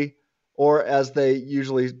free, or as they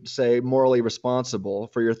usually say, morally responsible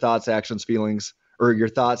for your thoughts, actions, feelings, or your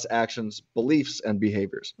thoughts, actions, beliefs, and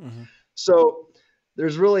behaviors. Hmm. So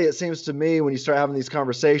there's really, it seems to me, when you start having these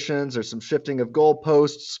conversations, there's some shifting of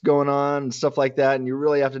goalposts going on and stuff like that, and you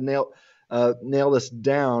really have to nail this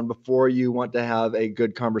down before you want to have a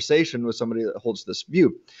good conversation with somebody that holds this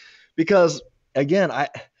view. Because again,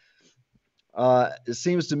 it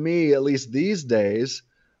seems to me, at least these days,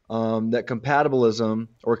 that compatibilism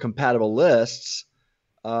or compatibilists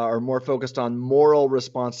are more focused on moral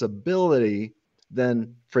responsibility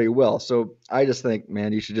than free will. So I just think,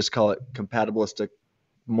 man, you should just call it compatibilistic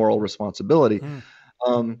moral responsibility.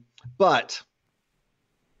 Mm. But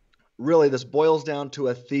really, this boils down to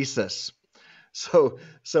a thesis. So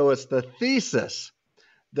it's the thesis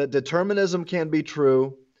that determinism can be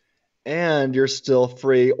true and you're still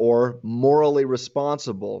free or morally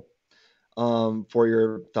responsible for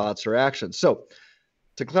your thoughts or actions. So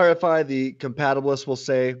to clarify, the compatibilists will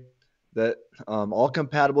say that all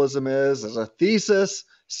compatibilism is a thesis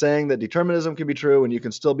saying that determinism can be true and you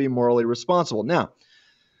can still be morally responsible. Now,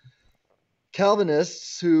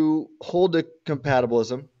 Calvinists who hold to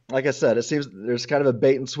compatibilism, like I said, it seems there's kind of a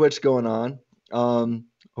bait and switch going on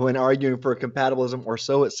when arguing for compatibilism, or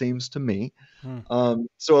so it seems to me. Mm.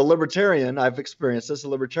 So a libertarian, I've experienced this, a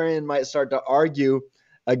libertarian might start to argue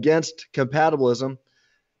against compatibilism.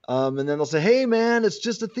 And then they'll say, hey, man, it's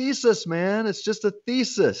just a thesis, man. It's just a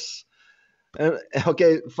thesis. And,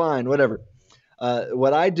 okay, fine, whatever.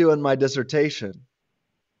 What I do in my dissertation,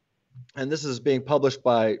 and this is being published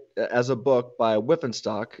as a book by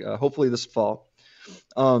Whiffenstock, hopefully this fall.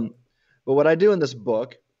 But what I do in this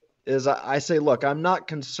book is I say, look, I'm not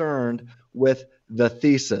concerned with the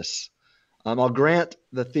thesis. I'll grant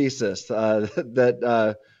the thesis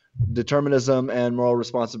that determinism and moral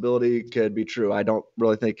responsibility could be true. I don't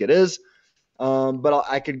really think it is, but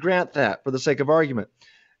I could grant that for the sake of argument.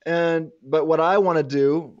 But what I want to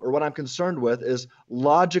do, or what I'm concerned with, is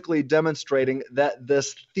logically demonstrating that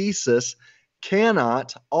this thesis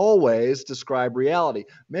cannot always describe reality.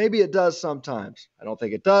 Maybe it does sometimes. I don't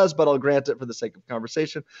think it does, but I'll grant it for the sake of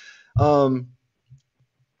conversation. Well,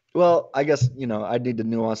 I guess, I need to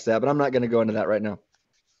nuance that, but I'm not going to go into that right now.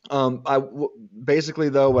 Basically,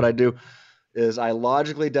 though, what I do is I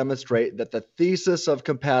logically demonstrate that the thesis of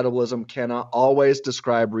compatibilism cannot always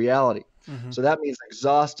describe reality. Mm-hmm. So that means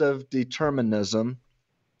exhaustive determinism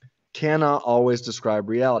cannot always describe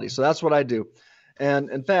reality. So that's what I do.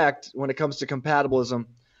 And in fact, when it comes to compatibilism,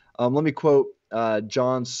 let me quote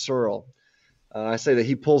John Searle. I say that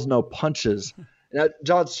he pulls no punches. Now,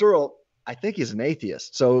 John Searle, I think he's an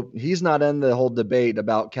atheist. So he's not in the whole debate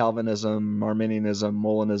about Calvinism, Arminianism,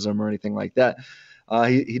 Molinism, or anything like that.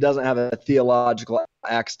 He doesn't have a theological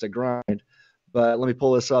axe to grind. But let me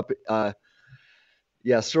pull this up.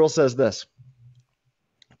 Searle says this,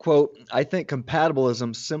 quote, I think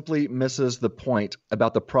compatibilism simply misses the point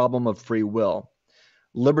about the problem of free will.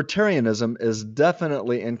 Libertarianism is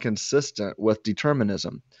definitely inconsistent with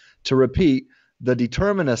determinism. To repeat, the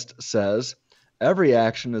determinist says every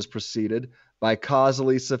action is preceded by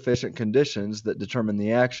causally sufficient conditions that determine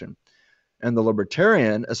the action. And the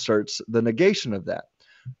libertarian asserts the negation of that.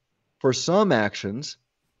 For some actions,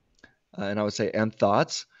 and I would say and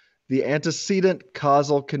thoughts, the antecedent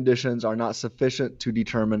causal conditions are not sufficient to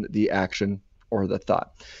determine the action or the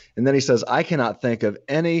thought. And then he says, I cannot think of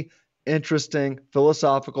any interesting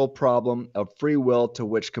philosophical problem of free will to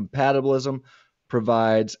which compatibilism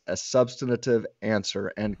provides a substantive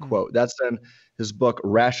answer, end quote. That's in his book,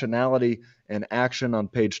 Rationality and Action, on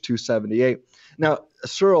page 278. Now,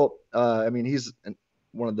 Searle, he's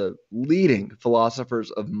one of the leading philosophers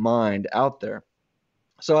of mind out there.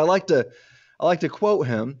 So I like to quote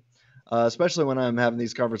him, especially when I'm having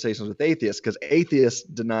these conversations with atheists, because atheists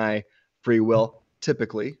deny free will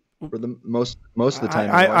typically for the most of the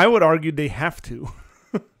time. I would argue they have to.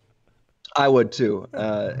 I would too,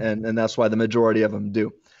 and that's why the majority of them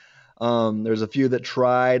do. There's a few that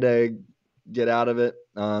try to get out of it.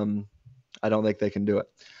 I don't think they can do it.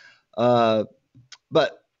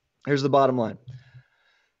 But here's the bottom line.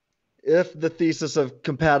 If the thesis of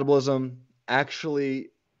compatibilism actually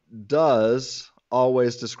does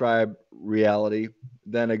always describe reality,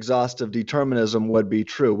 then exhaustive determinism would be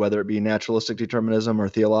true, whether it be naturalistic determinism or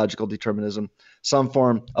theological determinism. Some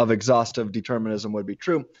form of exhaustive determinism would be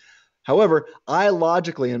true. However,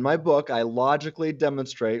 in my book, I logically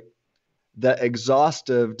demonstrate that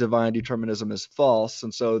exhaustive divine determinism is false.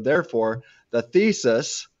 And so therefore, the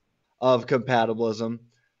thesis of compatibilism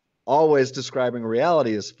always describing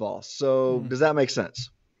reality as false. So does that make sense?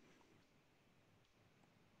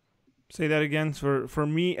 Say that again for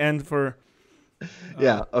me and for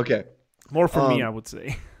Yeah. Okay. more for me, I would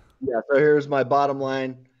say. Yeah. So here's my bottom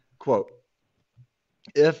line quote.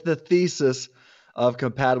 If the thesis of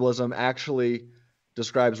compatibilism actually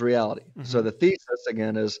describes reality. So the thesis,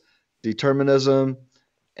 again, is determinism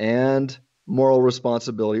and moral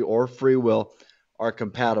responsibility or free will are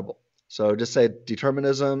compatible. So just say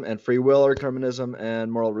determinism and free will, or determinism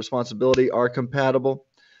and moral responsibility are compatible.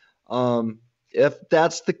 If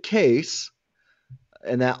that's the case,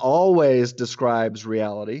 and that always describes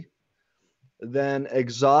reality, then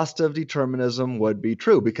exhaustive determinism would be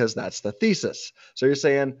true because that's the thesis. So you're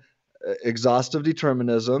saying exhaustive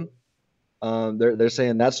determinism. They're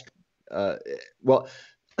saying that's well.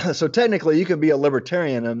 So technically, you can be a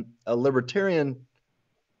libertarian, and a libertarian.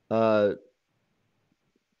 Well,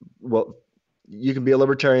 you can be a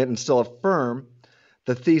libertarian and still affirm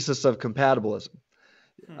the thesis of compatibilism.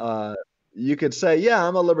 You could say, "Yeah,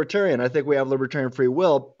 I'm a libertarian. I think we have libertarian free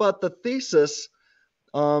will," but the thesis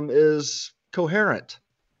is coherent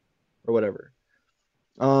or whatever.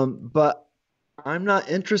 But I'm not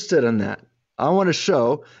interested in that. I want to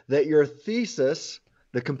show that your thesis,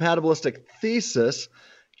 the compatibilistic thesis,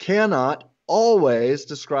 cannot always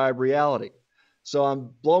describe reality. So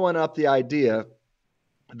I'm blowing up the idea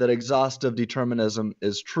that exhaustive determinism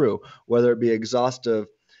is true, whether it be exhaustive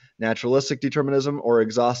naturalistic determinism or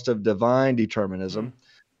exhaustive divine determinism.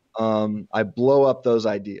 I blow up those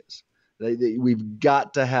ideas. We've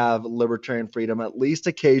got to have libertarian freedom, at least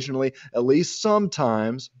occasionally, at least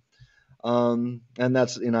sometimes. And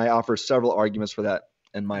that's, I offer several arguments for that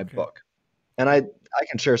in my book. And I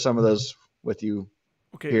can share some of those with you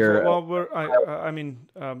here. Well, I mean,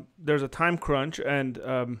 there's a time crunch, and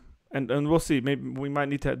we'll see. Maybe we might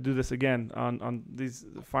need to do this again on these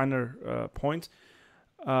finer points.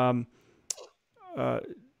 How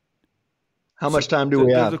much time do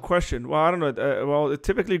we have? There's a question. Well, I don't know. Well, it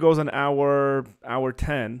typically goes an hour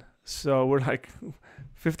 10. So we're like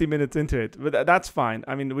 50 minutes into it, but that's fine.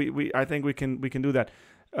 I mean, I think we can do that.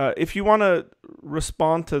 If you want to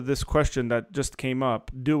respond to this question that just came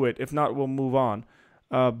up, do it. If not, we'll move on.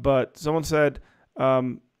 But someone said,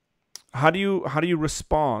 how do you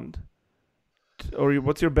respond, or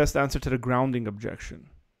what's your best answer to the grounding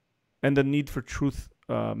objection and the need for truth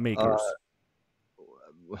makers?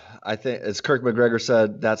 I think, as Kirk McGregor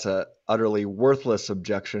said, that's a utterly worthless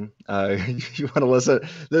objection. You want to listen?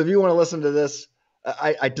 If you want to listen to this,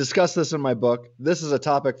 I discuss this in my book. This is a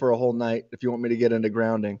topic for a whole night. If you want me to get into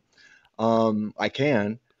grounding, I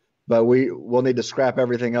can, but we'll need to scrap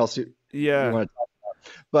everything else. You want to talk about.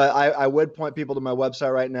 But I would point people to my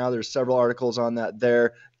website right now. There's several articles on that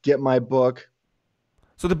there. Get my book.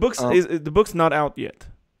 So the book's not out yet.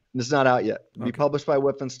 It's not out yet. It'll be published by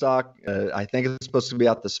Wipf and Stock. I think it's supposed to be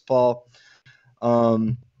out this fall.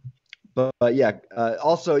 But yeah,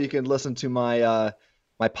 also you can listen to my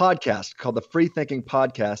my podcast called the Free Thinking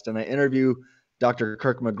Podcast, and I interview Dr.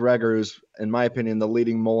 Kirk McGregor, who's, in my opinion, the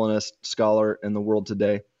leading Molinist scholar in the world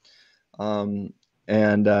today. And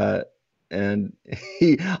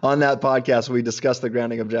he, on that podcast, we discussed the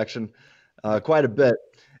grounding objection quite a bit.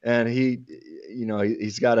 And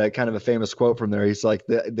he's got a kind of a famous quote from there. He's like,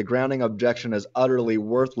 the grounding objection is utterly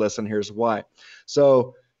worthless, and here's why.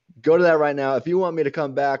 So go to that right now. If you want me to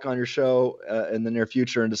come back on your show in the near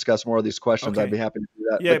future and discuss more of these questions, I'd be happy to do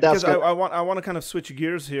that. Yeah, because I want to kind of switch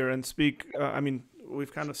gears here and speak. I mean,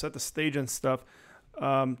 we've kind of set the stage and stuff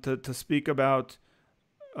to speak about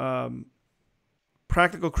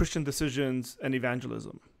practical Christian decisions and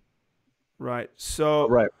evangelism, right?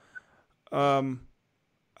 So,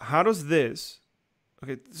 how does this?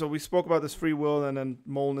 Okay, so we spoke about this free will and then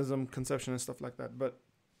Molinism, conception, and stuff like that. But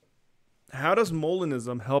how does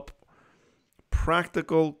Molinism help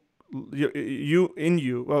practical how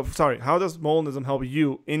does Molinism help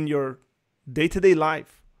you in your day-to-day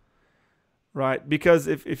life, right? Because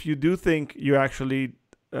if you do think you actually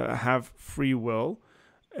have free will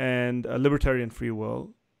and libertarian free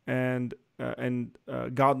will and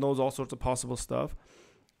God knows all sorts of possible stuff,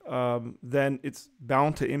 then it's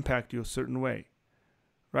bound to impact you a certain way,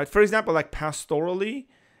 right? For example, like pastorally,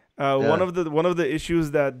 one of the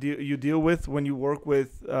issues that you deal with when you work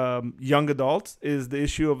with young adults is the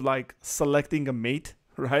issue of like selecting a mate,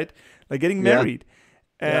 right? Like getting married.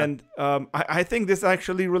 And I think this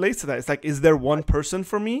actually relates to that. It's like, is there one person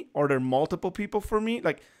for me, or are there multiple people for me?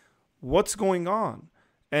 Like, what's going on?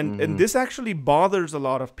 And this actually bothers a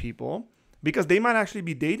lot of people because they might actually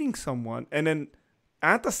be dating someone and then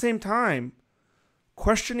at the same time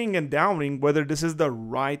questioning and doubting whether this is the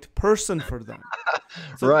right person for them.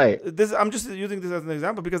 So Right. this, I'm just using this as an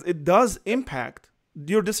example because it does impact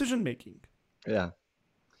your decision making. Yeah.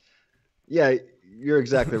 Yeah, you're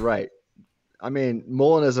exactly right. I mean,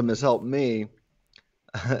 Molinism has helped me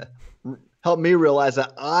realize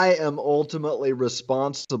that I am ultimately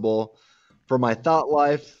responsible for my thought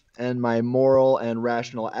life and my moral and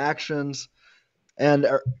rational actions and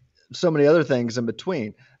so many other things in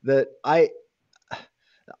between, that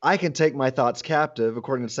I can take my thoughts captive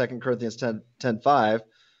according to 2 Corinthians 10:5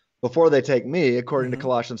 before they take me, according to Mm-hmm.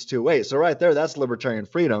 Colossians 2:8. So right there, that's libertarian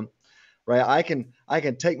freedom, right? I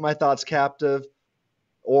can take my thoughts captive,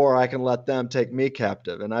 or I can let them take me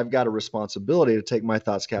captive, and I've got a responsibility to take my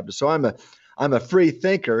thoughts captive. So I'm a free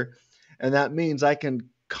thinker, and that means I can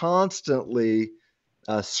constantly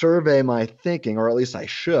survey my thinking, or at least I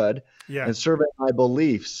should, Yeah. and survey my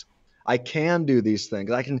beliefs. I can do these things.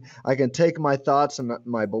 I can take my thoughts and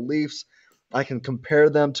my beliefs. I can compare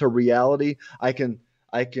them to reality. I can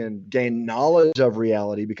gain knowledge of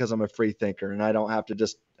reality because I'm a free thinker, and I don't have to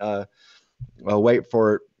just wait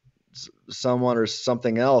for someone or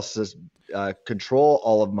something else to control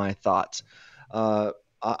all of my thoughts.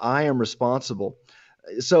 I am responsible.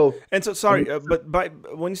 So, And so, I mean, sorry,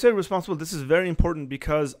 but when you say responsible, this is very important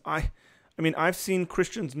because I mean, I've seen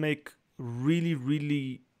Christians make really,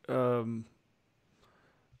 really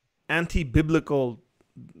anti-biblical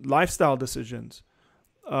lifestyle decisions.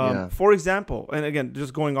 yeah, For example, and again,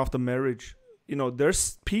 just going off the marriage,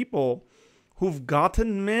 there's people who've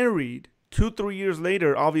gotten married 2, 3 years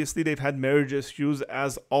later. Obviously, they've had marriage issues,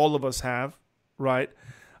 as all of us have, right?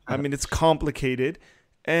 I mean, it's complicated,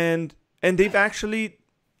 and they've actually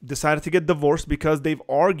decided to get divorced because they've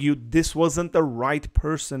argued this wasn't the right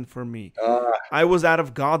person for me. uh, I was out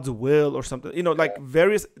of God's will or something. Like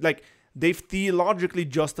various, like they've theologically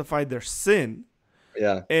justified their sin,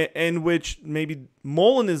 yeah, in which maybe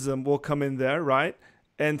Molinism will come in there, right?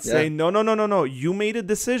 And yeah, say, no, no, no, no, no. You made a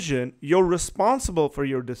decision. You're responsible for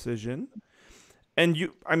your decision. And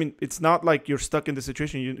I mean, it's not like you're stuck in the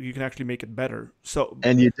situation. You can actually make it better. So,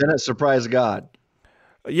 and you didn't surprise God.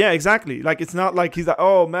 yeah, exactly. Like, it's not like he's like,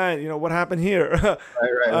 oh man, what happened here? Right,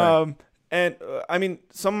 right, right. And I mean,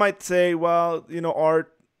 some might say, well,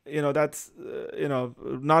 art, that's,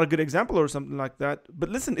 not a good example or something like that. But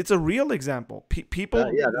listen, it's a real example.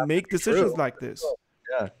 People Yeah, make that's decisions true. like this.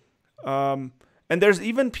 Yeah, And there's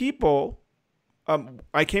even people.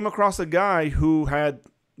 I came across a guy who had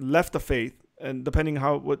left the faith, and depending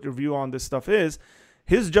what your view on this stuff is,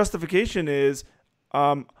 his justification is,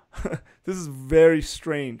 this is very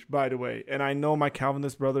strange, by the way. And I know my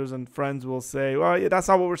Calvinist brothers and friends will say, well, yeah, that's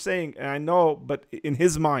not what we're saying. And I know, but in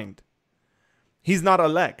his mind, he's not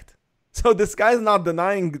elect. So this guy's not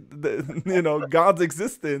denying God's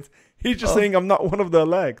existence. He's just Oh, saying I'm not one of the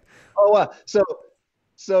elect. oh wow.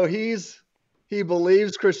 So he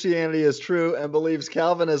believes Christianity is true and believes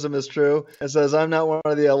Calvinism is true, and says, I'm not one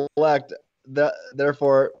of the elect.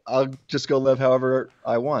 Therefore, I'll just go live however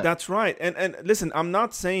I want. That's right. And listen, I'm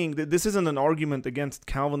not saying that this isn't an argument against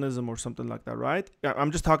Calvinism or something like that, right?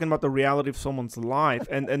 I'm just talking about the reality of someone's life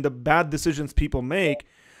and the bad decisions people make,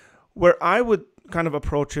 where I would kind of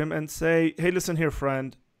approach him and say, hey, listen here,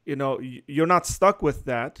 friend, you're not stuck with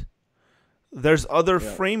that. There's other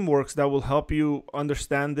Yeah. frameworks that will help you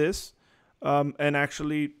understand this, and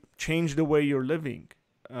actually change the way you're living.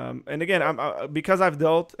 And again, because I've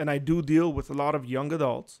dealt and I do deal with a lot of young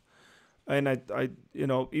adults, and I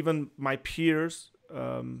even my peers,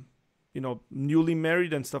 newly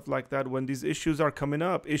married and stuff like that, when these issues are coming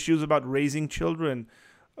up, issues about raising children,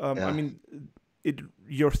 I Yeah. mean,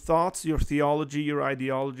 your thoughts, your theology, your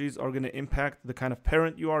ideologies are going to impact the kind of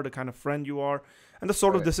parent you are, the kind of friend you are, and the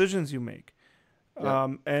sort of Right. decisions you make.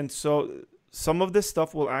 Yeah. And so some of this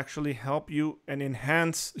stuff will actually help you and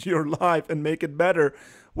enhance your life and make it better,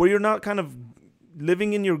 where you're not kind of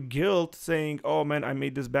living in your guilt saying, oh man, I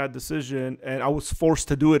made this bad decision and I was forced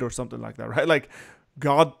to do it or something like that, right? Like,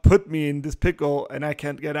 God put me in this pickle and I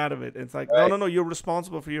can't get out of it. It's like, no, Right. no, no, you're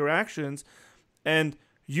responsible for your actions, and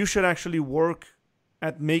you should actually work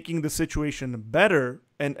at making the situation better,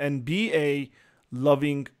 and be a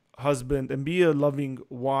loving husband and be a loving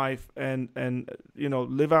wife, and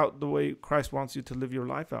live out the way Christ wants you to live your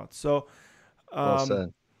life out. So Well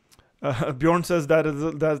said. Bjorn says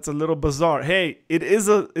that's a little bizarre. Hey,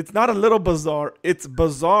 it's not a little bizarre, it's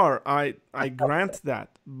bizarre. I grant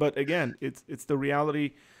that, but again, it's the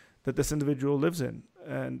reality that this individual lives in.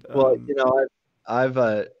 And Well,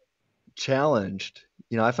 I've challenged.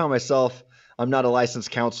 I found myself. I'm not a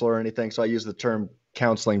licensed counselor or anything, so I use the term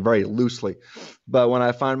counseling very loosely. But when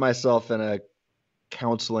I find myself in a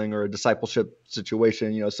counseling or a discipleship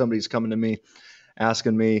situation. Somebody's coming to me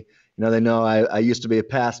asking me, they know I used to be a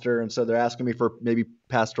pastor, and so they're asking me for maybe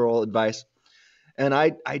pastoral advice. And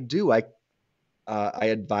I advise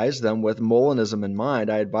them with Molinism in mind.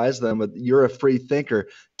 I advise them with, you're a free thinker.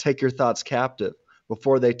 Take your thoughts captive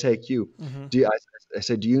before they take you. Mm-hmm. I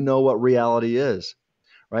say, do you know what reality is?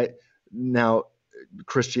 Right now,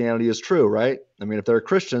 Christianity is true, right? I mean, if they're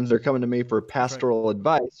Christians, they're coming to me for pastoral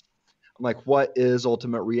advice. I'm like, what is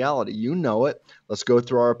ultimate reality? You know it. Let's go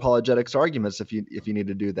through our apologetics arguments if you need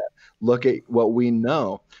to do that. Look at what we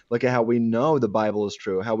know. Look at how we know the Bible is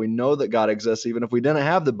true, how we know that God exists even if we didn't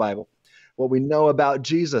have the Bible. What we know about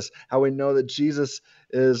Jesus, how we know that Jesus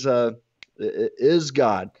is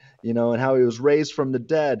God, and how he was raised from the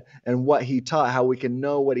dead and what he taught, how we can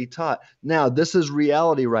know what he taught. Now, this is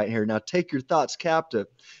reality right here. Now, take your thoughts captive.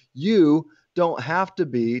 You don't have to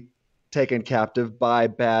be taken captive by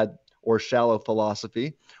bad or shallow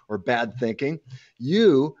philosophy or bad thinking.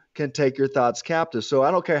 You can take your thoughts captive. So I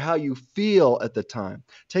don't care how you feel at the time.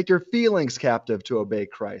 Take your feelings captive to obey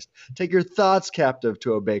Christ. Take your thoughts captive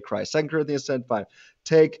to obey Christ. 2 Corinthians 10:5.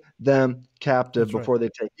 Take them captive before they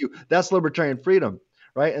take you. That's libertarian freedom,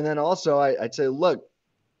 right? And then also I'd say, look,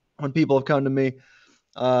 when people have come to me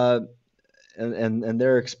and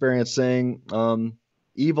they're experiencing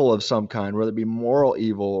evil of some kind, whether it be moral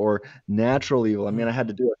evil or natural evil. I mean, I had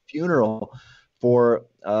to do a funeral for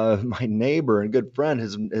my neighbor and good friend.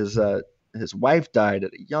 His wife died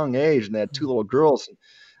at a young age, and they had two little girls. And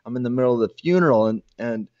I'm in the middle of the funeral,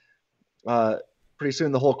 and pretty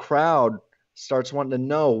soon the whole crowd starts wanting to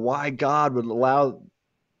know why God would allow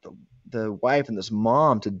the wife and this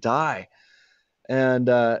mom to die. And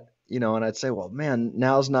and I'd say, well, man,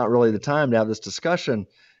 now's not really the time to have this discussion.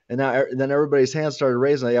 And then everybody's hands started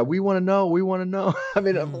raising. Yeah, we want to know. We want to know. I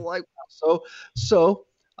mean, I'm like, so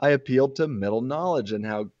I appealed to middle knowledge and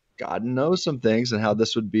how God knows some things and how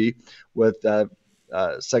this would be with 2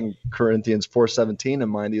 Corinthians 4:17 in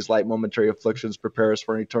mind. These light momentary afflictions prepare us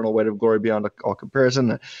for an eternal weight of glory beyond all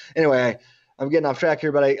comparison. Anyway, I'm getting off track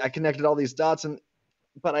here, but I connected all these dots,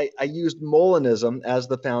 but I used Molinism as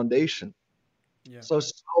the foundation. Yeah. So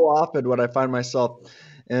often when I find myself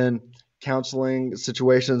in counseling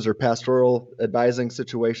situations or pastoral advising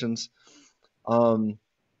situations, my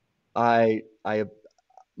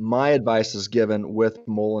advice is given with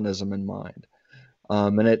Molinism in mind.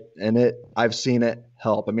 And I've seen it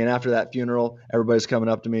help. I mean, after that funeral, everybody's coming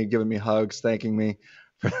up to me, giving me hugs, thanking me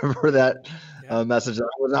for that message that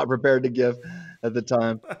I was not prepared to give at the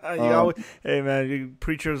time. Hey man,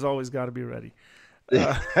 preachers always got to be ready.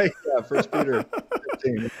 Yeah, 1 Peter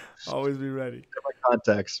 15. Always be ready. Different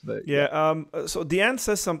context, but so Deanne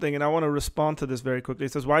says something, and I want to respond to this very quickly.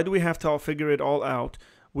 It says, "Why do we have to all figure it all out?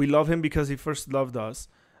 We love him because he first loved us.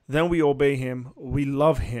 Then we obey him. We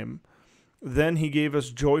love him. Then he gave us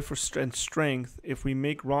joy and strength. If we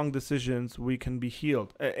make wrong decisions, we can be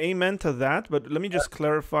healed." Amen to that. But let me just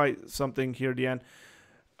clarify something here, Deanne.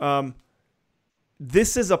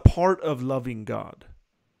 This is a part of loving God.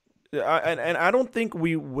 And I don't think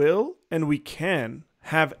we will and we can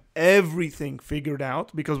have everything figured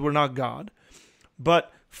out because we're not God. But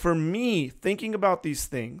for me, thinking about these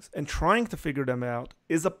things and trying to figure them out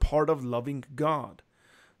is a part of loving God.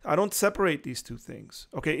 I don't separate these two things.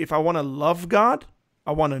 Okay, if I want to love God,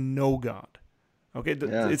 I want to know God. Okay,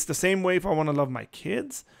 It's the same way if I want to love my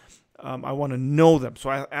kids. I want to know them. So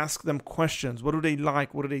I ask them questions. What do they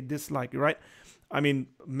like? What do they dislike? Right? I mean,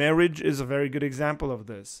 marriage is a very good example of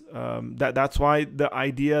this. That's why the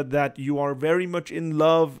idea that you are very much in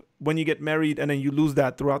love when you get married and then you lose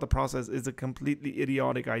that throughout the process is a completely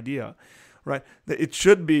idiotic idea, right? It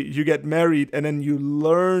should be you get married and then you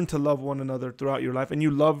learn to love one another throughout your life, and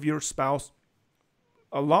you love your spouse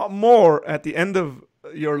a lot more at the end of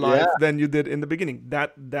your life than you did in the beginning.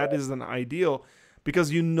 That is an ideal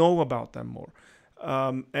because you know about them more.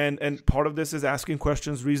 And part of this is asking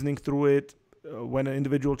questions, reasoning through it, when an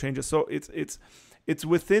individual changes. So it's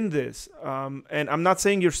within this. And I'm not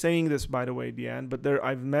saying you're saying this, by the way, Deanne, but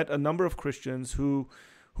I've met a number of Christians who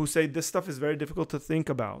say this stuff is very difficult to think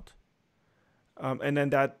about. And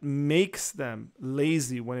then that makes them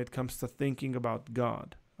lazy when it comes to thinking about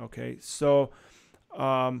God. Okay. So,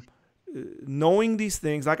 knowing these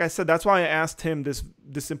things, like I said, that's why I asked him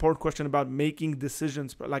this important question about making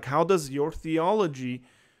decisions. Like, how does your theology,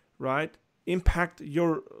 right, impact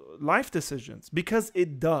your life decisions? Because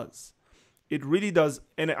it does. It really does.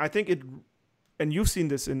 And I think and you've seen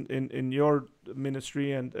this in your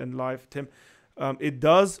ministry and life, Tim. It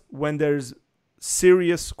does when there's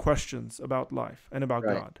serious questions about life and about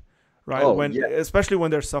God. right? Oh, When yeah. especially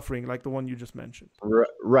when they're suffering, like the one you just mentioned.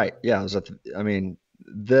 Right. Yeah. I mean,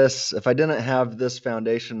 this, if I didn't have this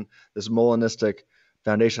foundation, this Molinistic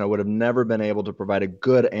foundation, I would have never been able to provide a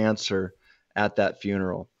good answer at that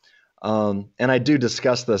funeral. And I do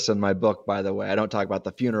discuss this in my book, by the way. I don't talk about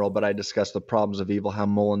the funeral, but I discuss the problems of evil, how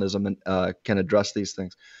Molinism can address these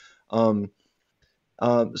things. Um,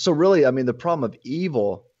 so really, I mean, the problem of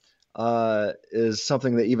evil is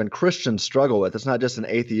something that even Christians struggle with. It's not just an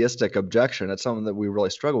atheistic objection. It's something that we really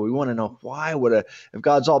struggle. We want to know why if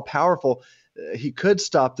God's all powerful, he could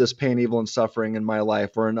stop this pain, evil, and suffering in my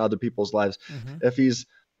life or in other people's lives. Mm-hmm. If he's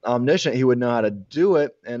omniscient, he would know how to do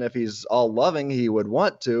it. And if he's all loving, he would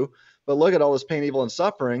want to. But look at all this pain, evil, and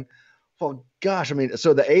suffering. Well, gosh, I mean,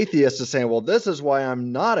 so the atheist is saying, well, this is why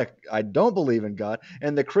I don't believe in God.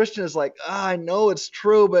 And the Christian is like, I know it's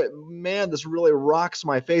true, but man, this really rocks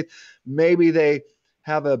my faith. Maybe they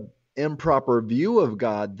have a improper view of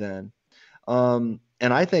God then. And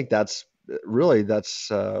I think that's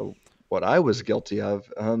what I was guilty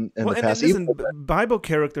of in the past. And listen, Bible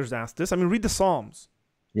characters ask this. I mean, read the Psalms.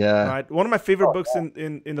 Yeah. Right. One of my favorite books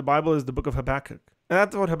in the Bible is the book of Habakkuk. And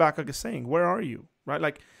that's what Habakkuk is saying. Where are you? Right?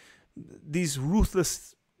 Like, these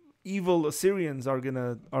ruthless, evil Assyrians are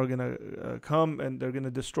gonna come and they're gonna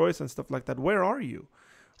destroy us and stuff like that. Where are you?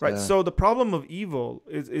 Right. Yeah. So the problem of evil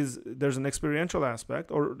is there's an experiential aspect,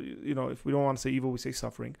 or if we don't want to say evil, we say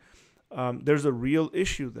suffering. There's a real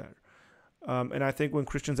issue there. And I think when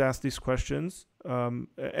Christians ask these questions,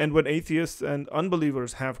 and when atheists and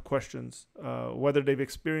unbelievers have questions, whether they've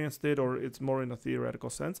experienced it or it's more in a theoretical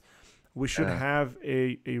sense, we should have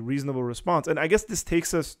a reasonable response. And I guess this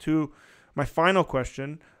takes us to my final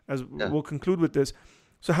question, as we'll conclude with this.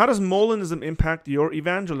 So how does Molinism impact your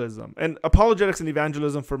evangelism? And apologetics and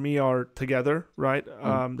evangelism for me are together, right?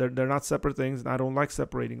 They're not separate things, and I don't like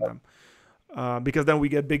separating them. Because then we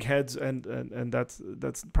get big heads, and that's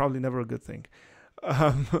probably never a good thing.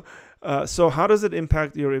 So how does it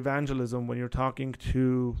impact your evangelism when you're talking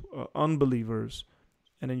to unbelievers,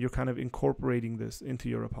 and then you're kind of incorporating this into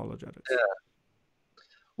your apologetics? Yeah.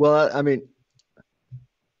 Well, I mean,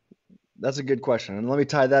 that's a good question, and let me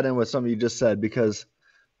tie that in with something you just said, because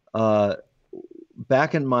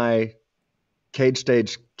back in my Cage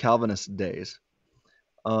Stage Calvinist days,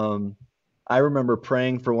 I remember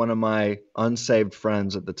praying for one of my unsaved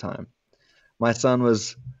friends at the time. My son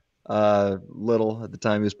was little at the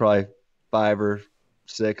time. He was probably 5 or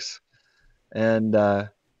 6. And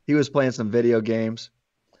he was playing some video games.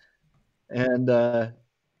 And I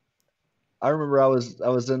remember I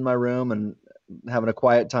was in my room and having a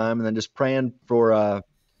quiet time, and then just praying for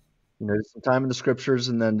some time in the scriptures,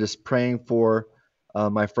 and then just praying for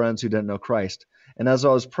my friends who didn't know Christ. And as I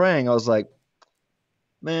was praying, I was like,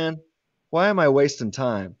 man, why am I wasting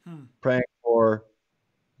time praying for,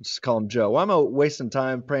 just call him Joe? Why am I wasting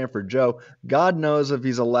time praying for Joe? God knows if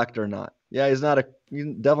he's elect or not. Yeah, he's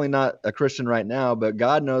definitely not a Christian right now, but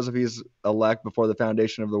God knows if he's elect before the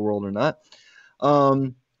foundation of the world or not.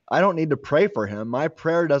 I don't need to pray for him. My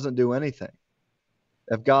prayer doesn't do anything.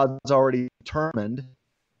 If God's already determined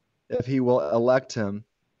if he will elect him,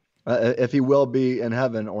 if he will be in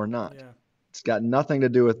heaven or not. Yeah. It's got nothing to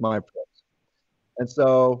do with my prayers. And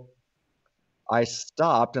so I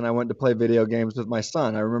stopped and I went to play video games with my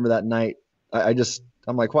son. I remember that night.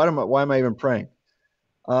 I'm like, why am I even praying?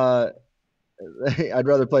 I'd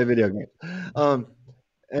rather play video games.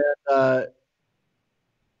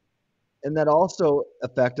 And that also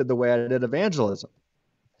affected the way I did evangelism.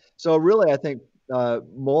 So really, I think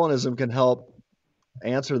Molinism can help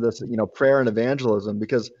answer this, prayer and evangelism,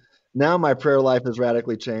 because now my prayer life has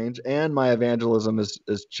radically changed and my evangelism is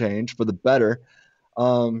changed for the better.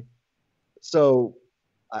 So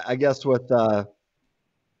I guess with how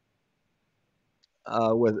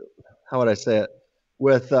would I say it?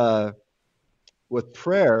 With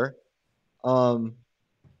prayer, our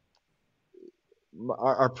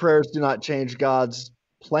prayers do not change God's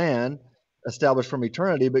plan established from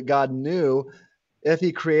eternity, but God knew if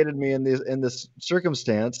he created me in this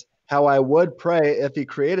circumstance, how I would pray if he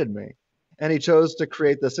created me. And he chose to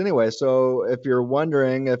create this anyway. So if you're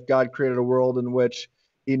wondering if God created a world in which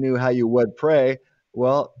he knew how you would pray,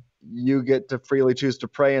 well, you get to freely choose to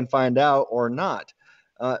pray and find out or not.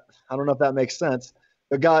 I don't know if that makes sense,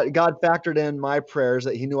 but God factored in my prayers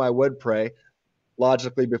that he knew I would pray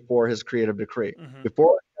logically before his creative decree. Mm-hmm.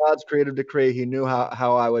 Before God's creative decree, he knew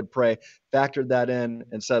how I would pray, factored that in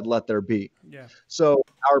and said, let there be. Yeah. So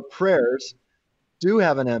our prayers do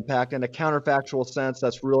have an impact in a counterfactual sense.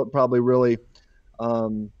 That's probably really,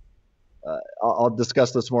 I'll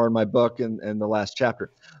discuss this more in my book in the last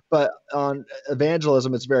chapter. But on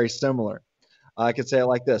evangelism, it's very similar. I could say it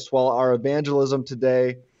like this: while our evangelism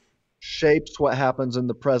today shapes what happens in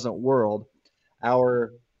the present world,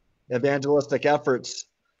 our evangelistic efforts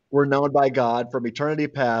were known by God from eternity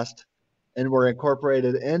past and were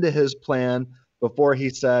incorporated into his plan before he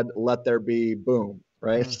said, let there be, boom,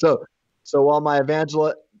 right? Mm. So while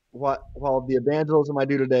while the evangelism I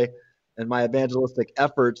do today and my evangelistic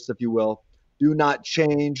efforts, if you will, do not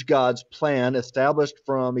change God's plan established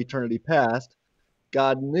from eternity past,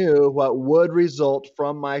 God knew what would result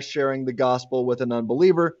from my sharing the gospel with an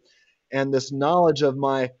unbeliever, and this knowledge of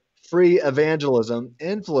my free evangelism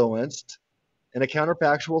influenced, in a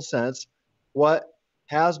counterfactual sense, what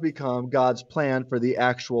has become God's plan for the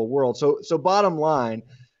actual world. So bottom line,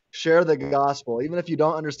 share the gospel. Even if you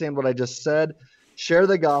don't understand what I just said, share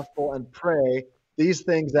the gospel and pray. These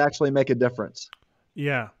things actually make a difference.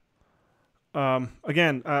 Yeah.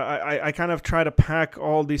 Again, I kind of try to pack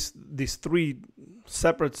all these three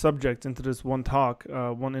separate subjects into this one talk,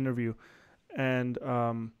 one interview, and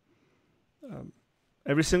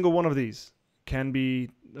every single one of these can be,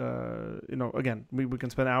 again, we can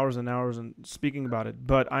spend hours and hours and speaking about it,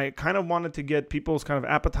 but I kind of wanted to get people's kind of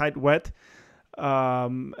appetite wet,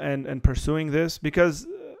 and pursuing this, because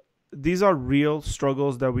these are real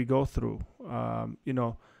struggles that we go through.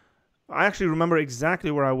 I actually remember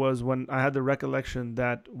exactly where I was when I had the recollection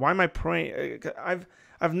that, why am I praying?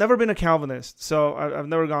 I've never been a Calvinist, so I've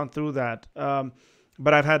never gone through that.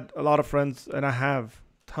 But I've had a lot of friends, and I have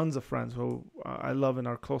tons of friends who I love and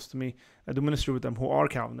are close to me. I do ministry with them who are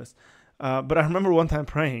Calvinists. But I remember one time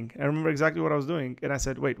praying. I remember exactly what I was doing. And I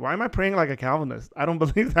said, wait, why am I praying like a Calvinist? I don't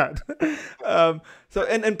believe that.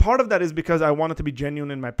 And part of that is because I wanted to be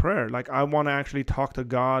genuine in my prayer. Like, I want to actually talk to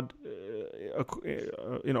God,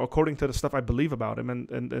 according to the stuff I believe about him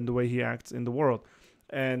and the way he acts in the world.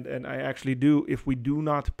 And I actually do. If we do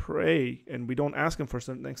not pray and we don't ask him for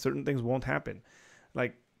certain things won't happen.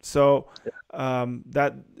 Like, so that,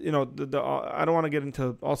 I don't want to get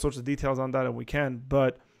into all sorts of details on that, and we can,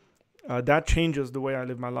 but that changes the way I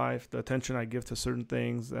live my life, the attention I give to certain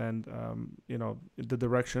things, and, the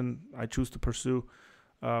direction I choose to pursue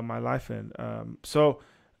my life in.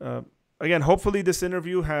 Again, hopefully this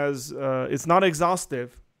interview has, it's not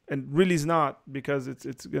exhaustive, and really is not, because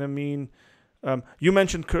it's going to mean, you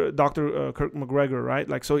mentioned Dr. Kirk McGregor, right?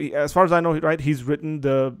 Like, so as far as I know, right, he's written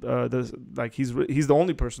he's the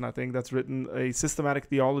only person, I think, that's written a systematic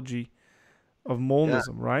theology of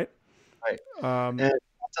Molinism, right? Right. And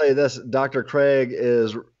I'll tell you this, Dr. Craig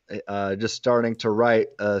is just starting to write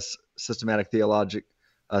a systematic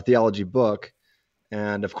theology book.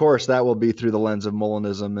 And of course, that will be through the lens of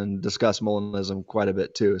Molinism and discuss Molinism quite a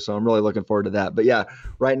bit too. So I'm really looking forward to that. But yeah,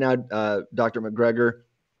 right now, Dr. McGregor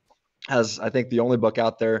has, I think, the only book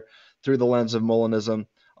out there through the lens of Molinism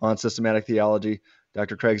on systematic theology.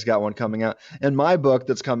 Dr. Craig's got one coming out. And my book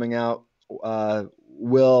that's coming out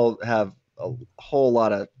will have a whole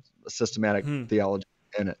lot of systematic theology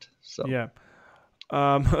in it. So yeah.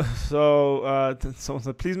 Someone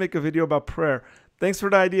said, please make a video about prayer. Thanks for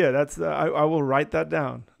the idea. That's I will write that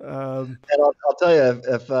down. And I'll tell you,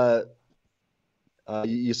 if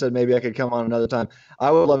you said maybe I could come on another time,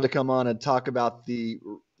 I would love to come on and talk about the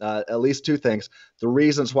at least two things: the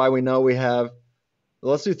reasons why we know we have.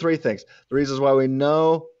 Let's do three things: the reasons why we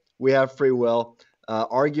know we have free will,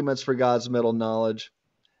 arguments for God's middle knowledge,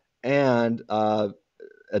 and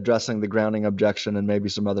addressing the grounding objection and maybe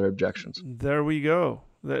some other objections. There we go.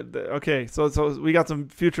 Okay, so we got some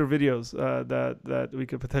future videos that we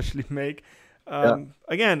could potentially make.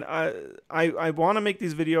 Again, I want to make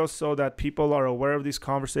these videos so that people are aware of these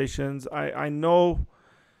conversations. I know,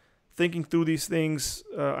 thinking through these things,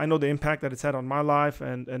 I know the impact that it's had on my life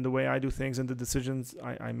and the way I do things and the decisions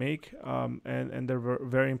I make, and they're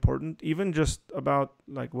very important, even just about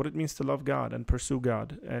like what it means to love God and pursue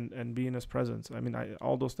God and be in his presence. I mean,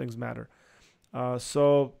 all those things matter.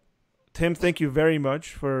 So Tim, thank you very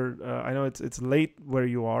much for, I know it's late where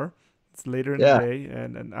you are. It's later in the day,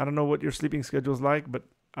 and I don't know what your sleeping schedule is like, but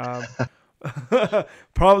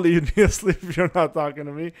probably you'd be asleep if you're not talking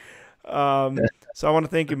to me. So I want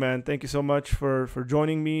to thank you, man. Thank you so much for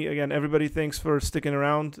joining me. Again, everybody, thanks for sticking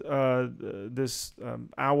around this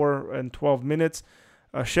hour and 12 minutes.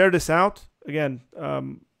 Share this out. Again,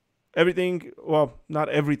 everything, well, not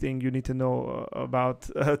everything you need to know about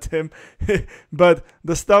Tim, but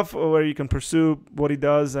the stuff where you can pursue what he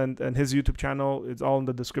does and his YouTube channel, it's all in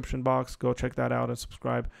the description box. Go check that out and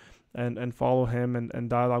subscribe and follow him and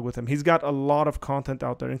dialogue with him. He's got a lot of content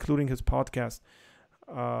out there, including his podcast.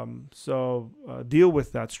 So deal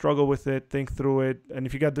with that, struggle with it, think through it. And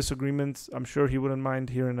if you got disagreements, I'm sure he wouldn't mind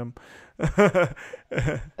hearing them. And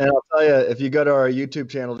I'll tell you, if you go to our YouTube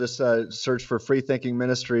channel, just search for Free Thinking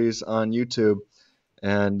Ministries on YouTube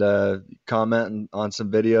and comment on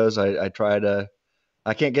some videos.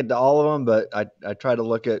 I can't get to all of them, but I try to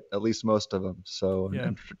look at least most of them. So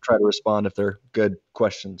and try to respond if they're good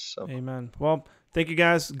questions. So. Amen. Well, thank you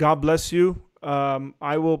guys. God bless you.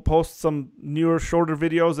 I will post some newer, shorter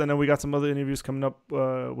videos, and then we got some other interviews coming up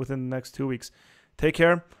within the next 2 weeks. Take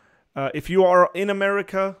care. If you are in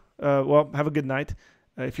America, well, have a good night.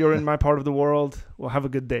 If you're in my part of the world, well, have a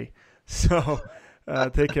good day. So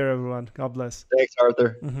take care, everyone. God bless. Thanks,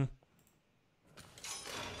 Arthur. Mm-hmm.